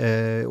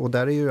och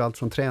där är ju allt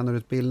från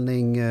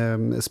tränarutbildning,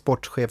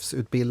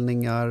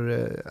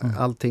 sportchefsutbildningar,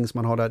 allting som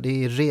man har där.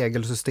 Det är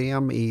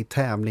regelsystem i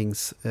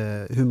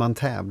hur man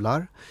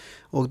tävlar.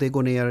 Och det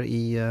går ner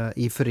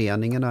i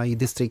föreningarna, i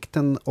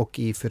distrikten och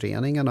i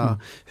föreningarna.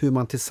 Hur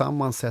man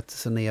tillsammans sätter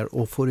sig ner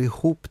och får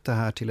ihop det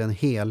här till en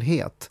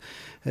helhet.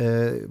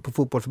 På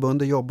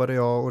fotbollsförbundet jobbade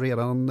jag och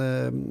redan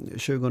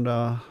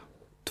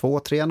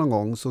 2002-2003 någon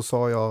gång så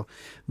sa jag,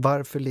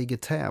 varför ligger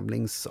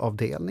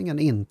tävlingsavdelningen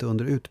inte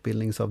under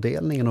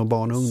utbildningsavdelningen och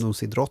barn- och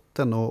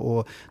ungdomsidrotten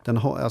och den,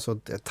 alltså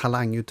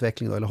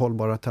talangutveckling eller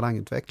hållbara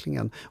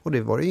talangutvecklingen? Och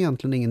det var det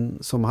egentligen ingen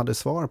som hade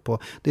svar på.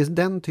 Det är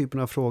den typen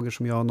av frågor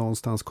som jag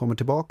någonstans kommer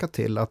tillbaka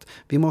till, att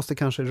vi måste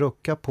kanske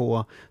rucka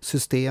på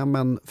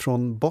systemen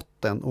från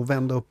botten och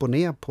vända upp och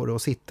ner på det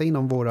och sitta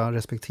inom våra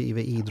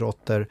respektive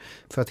idrotter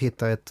för att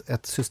hitta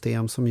ett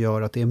system som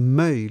gör att det är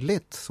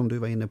möjligt, som du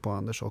var inne på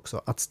Anders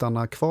också, att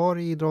stanna kvar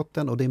i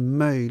idrotten och det är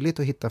möjligt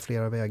att hitta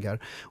flera vägar.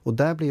 Och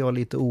där blir jag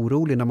lite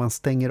orolig när man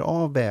stänger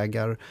av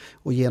vägar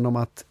och genom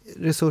att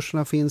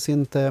resurserna finns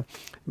inte,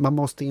 man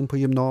måste in på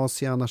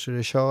gymnasiet annars är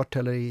det kört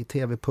eller i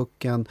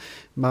TV-pucken,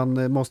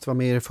 man måste vara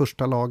med i det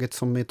första laget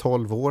som är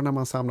 12 år när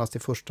man samlas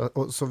till första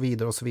och så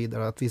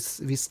vidare, att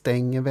vi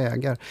stänger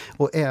vägar.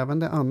 Och även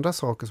det andra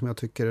saker som jag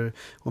tycker,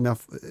 om jag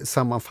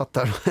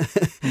sammanfattar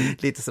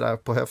lite sådär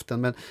på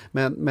höften,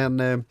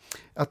 men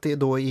att det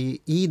då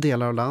i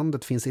delar av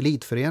landet finns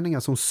elitföreningar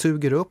som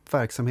suger upp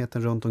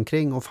verksamheten runt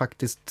omkring och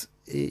faktiskt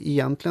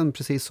egentligen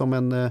precis som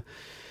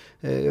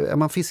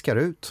man fiskar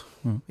ut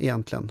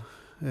egentligen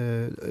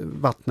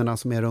vattnena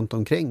som är runt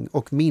omkring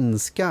och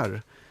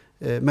minskar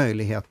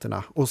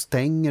möjligheterna och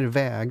stänger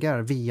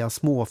vägar via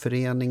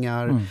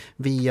småföreningar,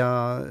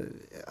 via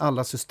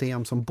alla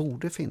system som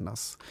borde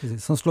finnas.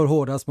 Precis, som slår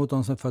hårdast mot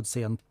de som föds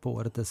sent på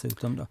året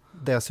dessutom då.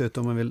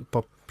 Dessutom man vill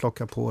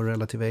plocka på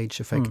relative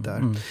age-effekt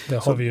där. Där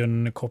har vi ju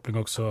en koppling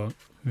också.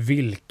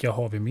 Vilka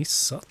har vi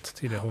missat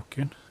till det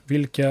hockeyn?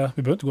 Vi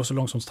behöver inte gå så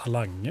långt som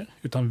talanger,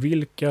 utan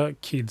vilka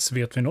kids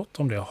vet vi något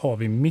om det? Har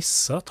vi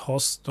missat?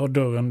 Har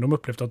de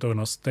upplevt att dörren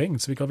har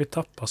stängts? Vilka har vi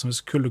tappat som vi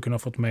skulle kunna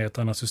fått med ett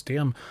annat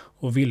system?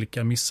 Och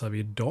vilka missar vi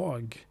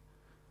idag?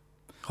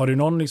 Har du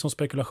någon liksom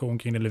spekulation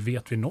kring det, eller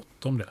vet vi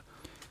något om det?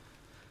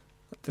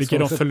 Vilka är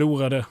de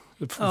förlorade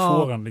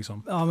fåren?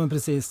 Liksom? Ja, men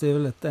precis. Det är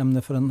väl ett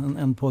ämne för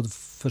en podd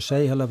för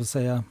sig, höll jag på att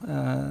säga.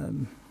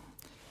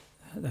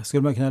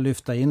 Skulle man kunna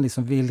lyfta in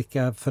liksom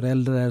vilka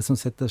föräldrar som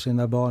sätter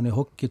sina barn i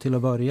hockey till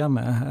att börja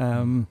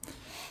med.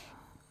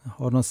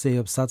 Har någon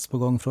C-uppsats på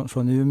gång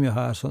från Umeå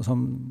här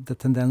som det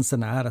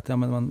tendensen är att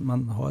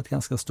man har ett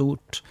ganska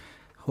stort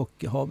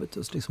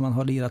hockeyhabitus. Liksom man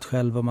har lirat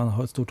själv och man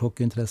har ett stort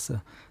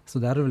hockeyintresse. Så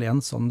där är det väl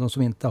en som. De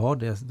som inte har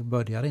det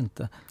börjar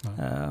inte.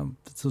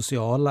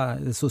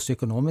 Det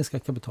socioekonomiska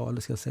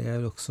kapitalet ska jag säga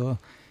är också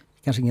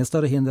kanske ingen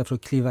större hinder för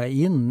att kliva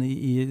in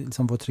i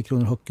liksom vår 3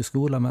 Kronor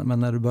hockeyskola, men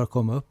när du börjar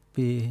komma upp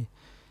i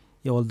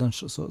åldern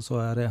så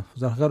är det,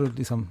 så har du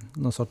liksom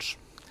någon sorts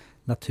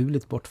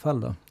naturligt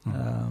bortfall då.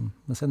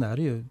 Men sen är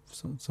det ju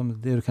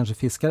som det du kanske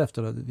fiskar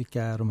efter då,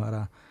 vilka är de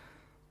här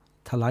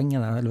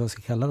talangerna, eller vad jag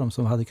ska kalla dem,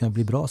 som hade kunnat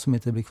bli bra som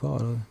inte blir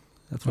kvar. Och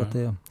jag tror att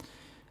det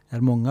är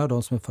många av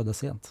dem som är födda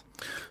sent.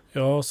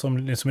 Ja, som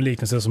en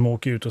liknelse som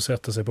åker ut och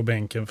sätter sig på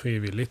bänken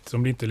frivilligt.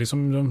 De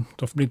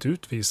blir inte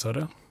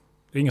utvisade.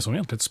 Det är ingen som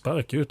egentligen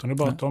sparkar, utan det är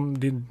bara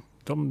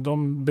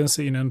att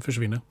bensinen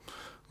försvinner.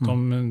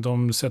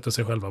 De sätter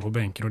sig själva på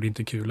bänken och det är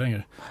inte kul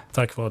längre.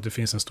 Tack vare att det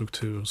finns en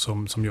struktur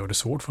som gör det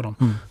svårt för dem.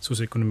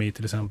 Socioekonomi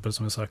till exempel,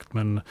 som jag sagt.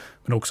 Men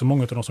också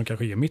många av de som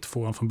kanske är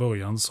mittfåran från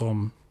början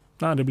som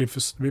det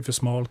blir för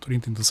smalt och det är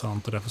inte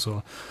intressant, och därför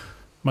så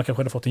man kanske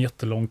hade fått en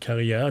jättelång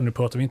karriär. Nu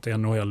pratar vi inte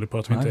NHL, nu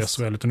pratar vi inte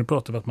SHL, utan nu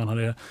pratar vi att man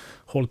hade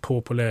hållit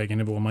på lägre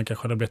nivå. Man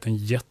kanske hade blivit en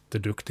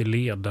jätteduktig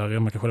ledare,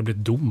 man kanske hade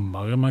blivit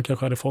domare, man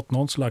kanske hade fått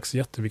någon slags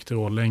jätteviktig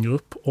roll längre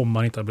upp om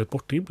man inte hade blivit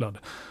bortdribblad.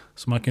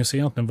 Så man kan ju se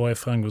egentligen vad är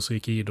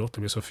framgångsrik idrott,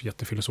 det blir så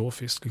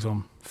jättefilosofiskt.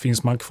 Liksom.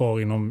 Finns man kvar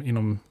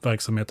inom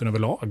verksamheten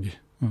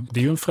överlag? Det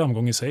är ju en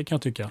framgång i sig, kan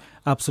jag tycka.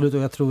 Absolut, och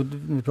jag tror,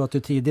 vi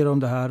pratade tidigare om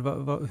det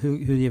här,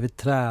 hur ger vi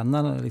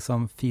tränarna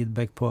liksom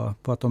feedback på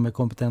att de är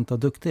kompetenta och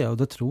duktiga, och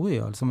det tror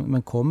jag. Liksom,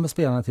 men kommer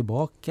spelarna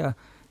tillbaka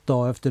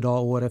dag efter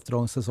dag, år efter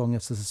år, säsong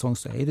efter säsong,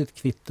 så är det ett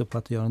kvitto på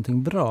att göra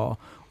någonting bra.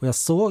 Och jag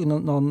såg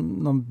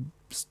någon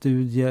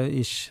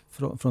studie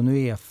från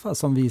UEFA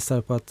som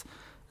visar på att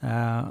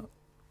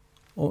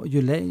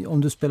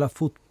om du spelar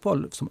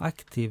fotboll som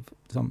aktiv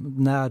liksom,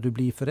 när du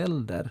blir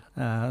förälder,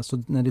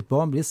 så när ditt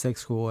barn blir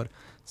 6-7 år,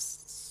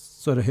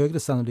 så är det högre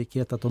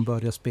sannolikhet att de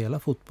börjar spela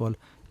fotboll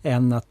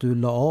än att du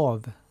la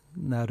av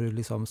när du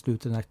liksom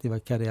slutar din aktiva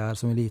karriär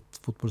som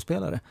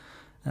elitfotbollsspelare.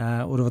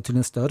 Och det var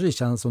tydligen större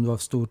chans om du var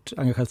ett stort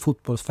engagerat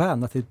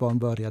fotbollsfan att ditt barn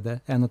började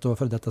än att du var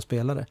för detta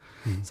spelare.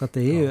 Så att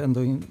det är ju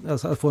ändå,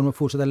 alltså, att få dem att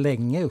fortsätta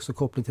länge är också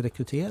koppling till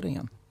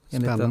rekryteringen.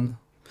 Spännande.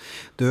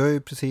 Du har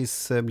ju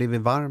precis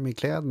blivit varm i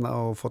kläderna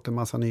och fått en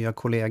massa nya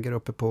kollegor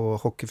uppe på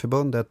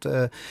Hockeyförbundet.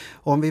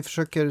 Om vi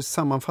försöker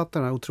sammanfatta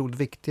den här otroligt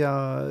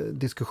viktiga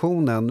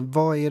diskussionen,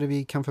 vad är det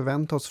vi kan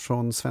förvänta oss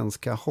från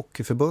Svenska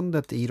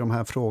Hockeyförbundet i de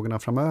här frågorna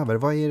framöver?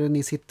 Vad är det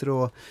ni sitter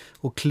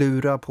och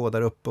klurar på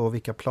där uppe, och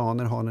vilka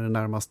planer har ni den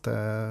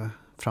närmaste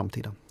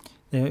framtiden?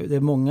 Det är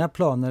många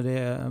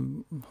planer,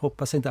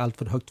 hoppas inte allt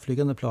för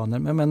högtflygande planer,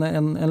 men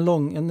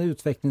en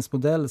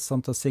utvecklingsmodell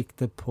som tar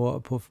sikte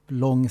på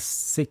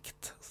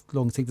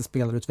långsiktig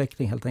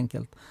spelarutveckling helt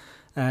enkelt.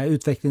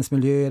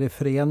 Utvecklingsmiljöer i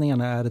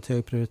föreningarna är ett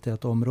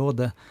högprioriterat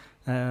område.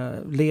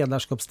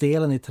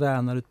 Ledarskapsdelen i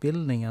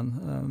tränarutbildningen,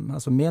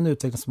 alltså med en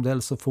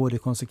utvecklingsmodell så får det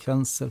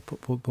konsekvenser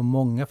på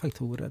många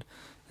faktorer.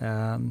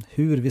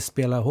 Hur vi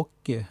spelar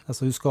hockey,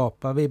 alltså hur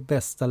skapar vi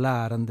bästa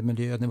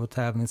lärandemiljön i vår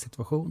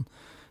tävlingssituation.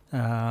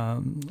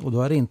 Och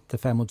då är det inte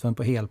 5 mot 5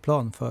 på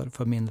helplan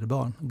för mindre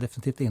barn.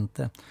 Definitivt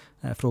inte.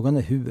 Frågan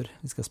är hur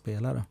vi ska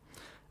spela det.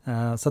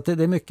 Så att det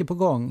är mycket på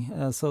gång.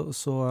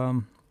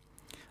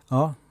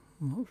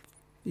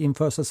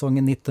 Inför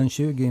säsongen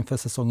 1920, inför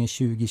säsongen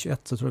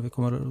 2021 så tror jag vi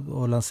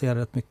kommer att lansera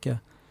rätt mycket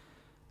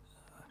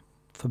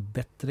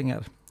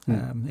förbättringar.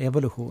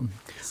 Evolution.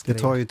 Det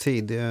tar ju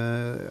tid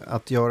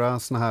att göra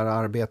såna här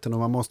arbeten, och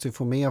man måste ju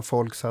få med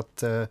folk så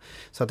att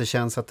det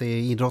känns att det är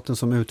idrotten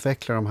som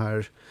utvecklar de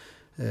här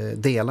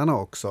delarna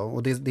också,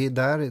 och det är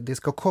där det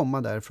ska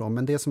komma därifrån.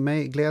 Men det som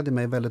gläder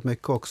mig väldigt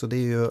mycket också, det är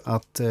ju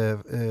att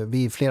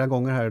vi flera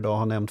gånger här idag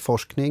har nämnt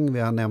forskning, vi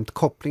har nämnt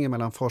kopplingen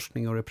mellan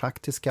forskning och det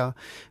praktiska,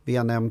 vi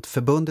har nämnt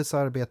förbundets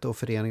arbete och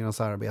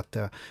föreningarnas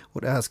arbete,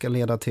 och det här ska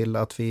leda till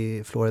att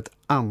vi får ett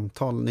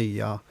antal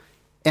nya,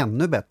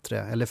 ännu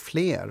bättre, eller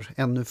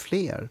ännu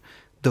fler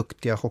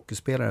duktiga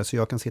hockeyspelare, så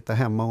jag kan sitta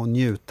hemma och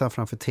njuta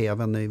framför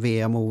tvn i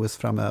VM och OS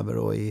framöver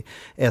och i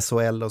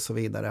SHL och så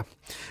vidare.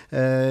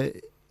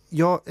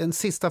 Ja, en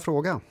sista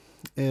fråga.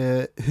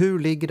 Hur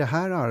ligger det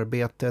här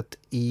arbetet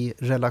i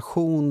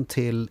relation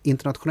till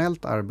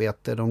internationellt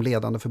arbete, de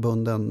ledande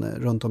förbunden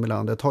runt om i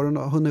landet? Har du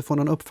hunnit få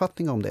någon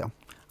uppfattning om det?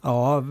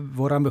 Ja,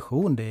 vår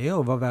ambition det är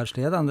att vara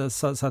världsledande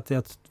så att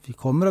vi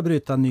kommer att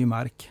bryta ny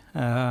mark.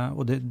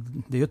 Och det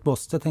är ju ett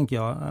måste, tänker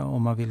jag,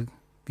 om man vill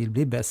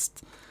bli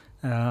bäst.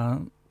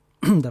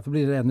 Därför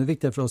blir det ännu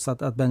viktigare för oss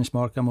att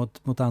benchmarka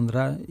mot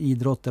andra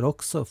idrotter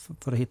också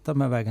för att hitta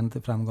de här vägarna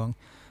till framgång.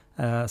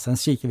 Sen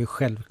kikar vi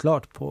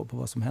självklart på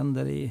vad som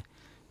händer i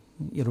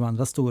de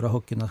andra stora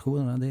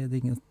hockeynationerna. Det är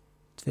ingen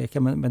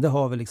tvekan, men det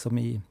har vi liksom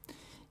i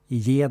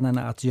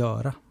generna att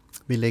göra.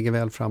 Vi ligger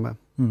väl framme.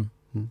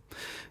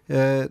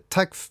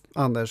 Tack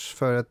Anders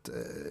för ett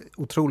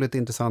otroligt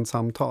intressant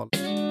samtal.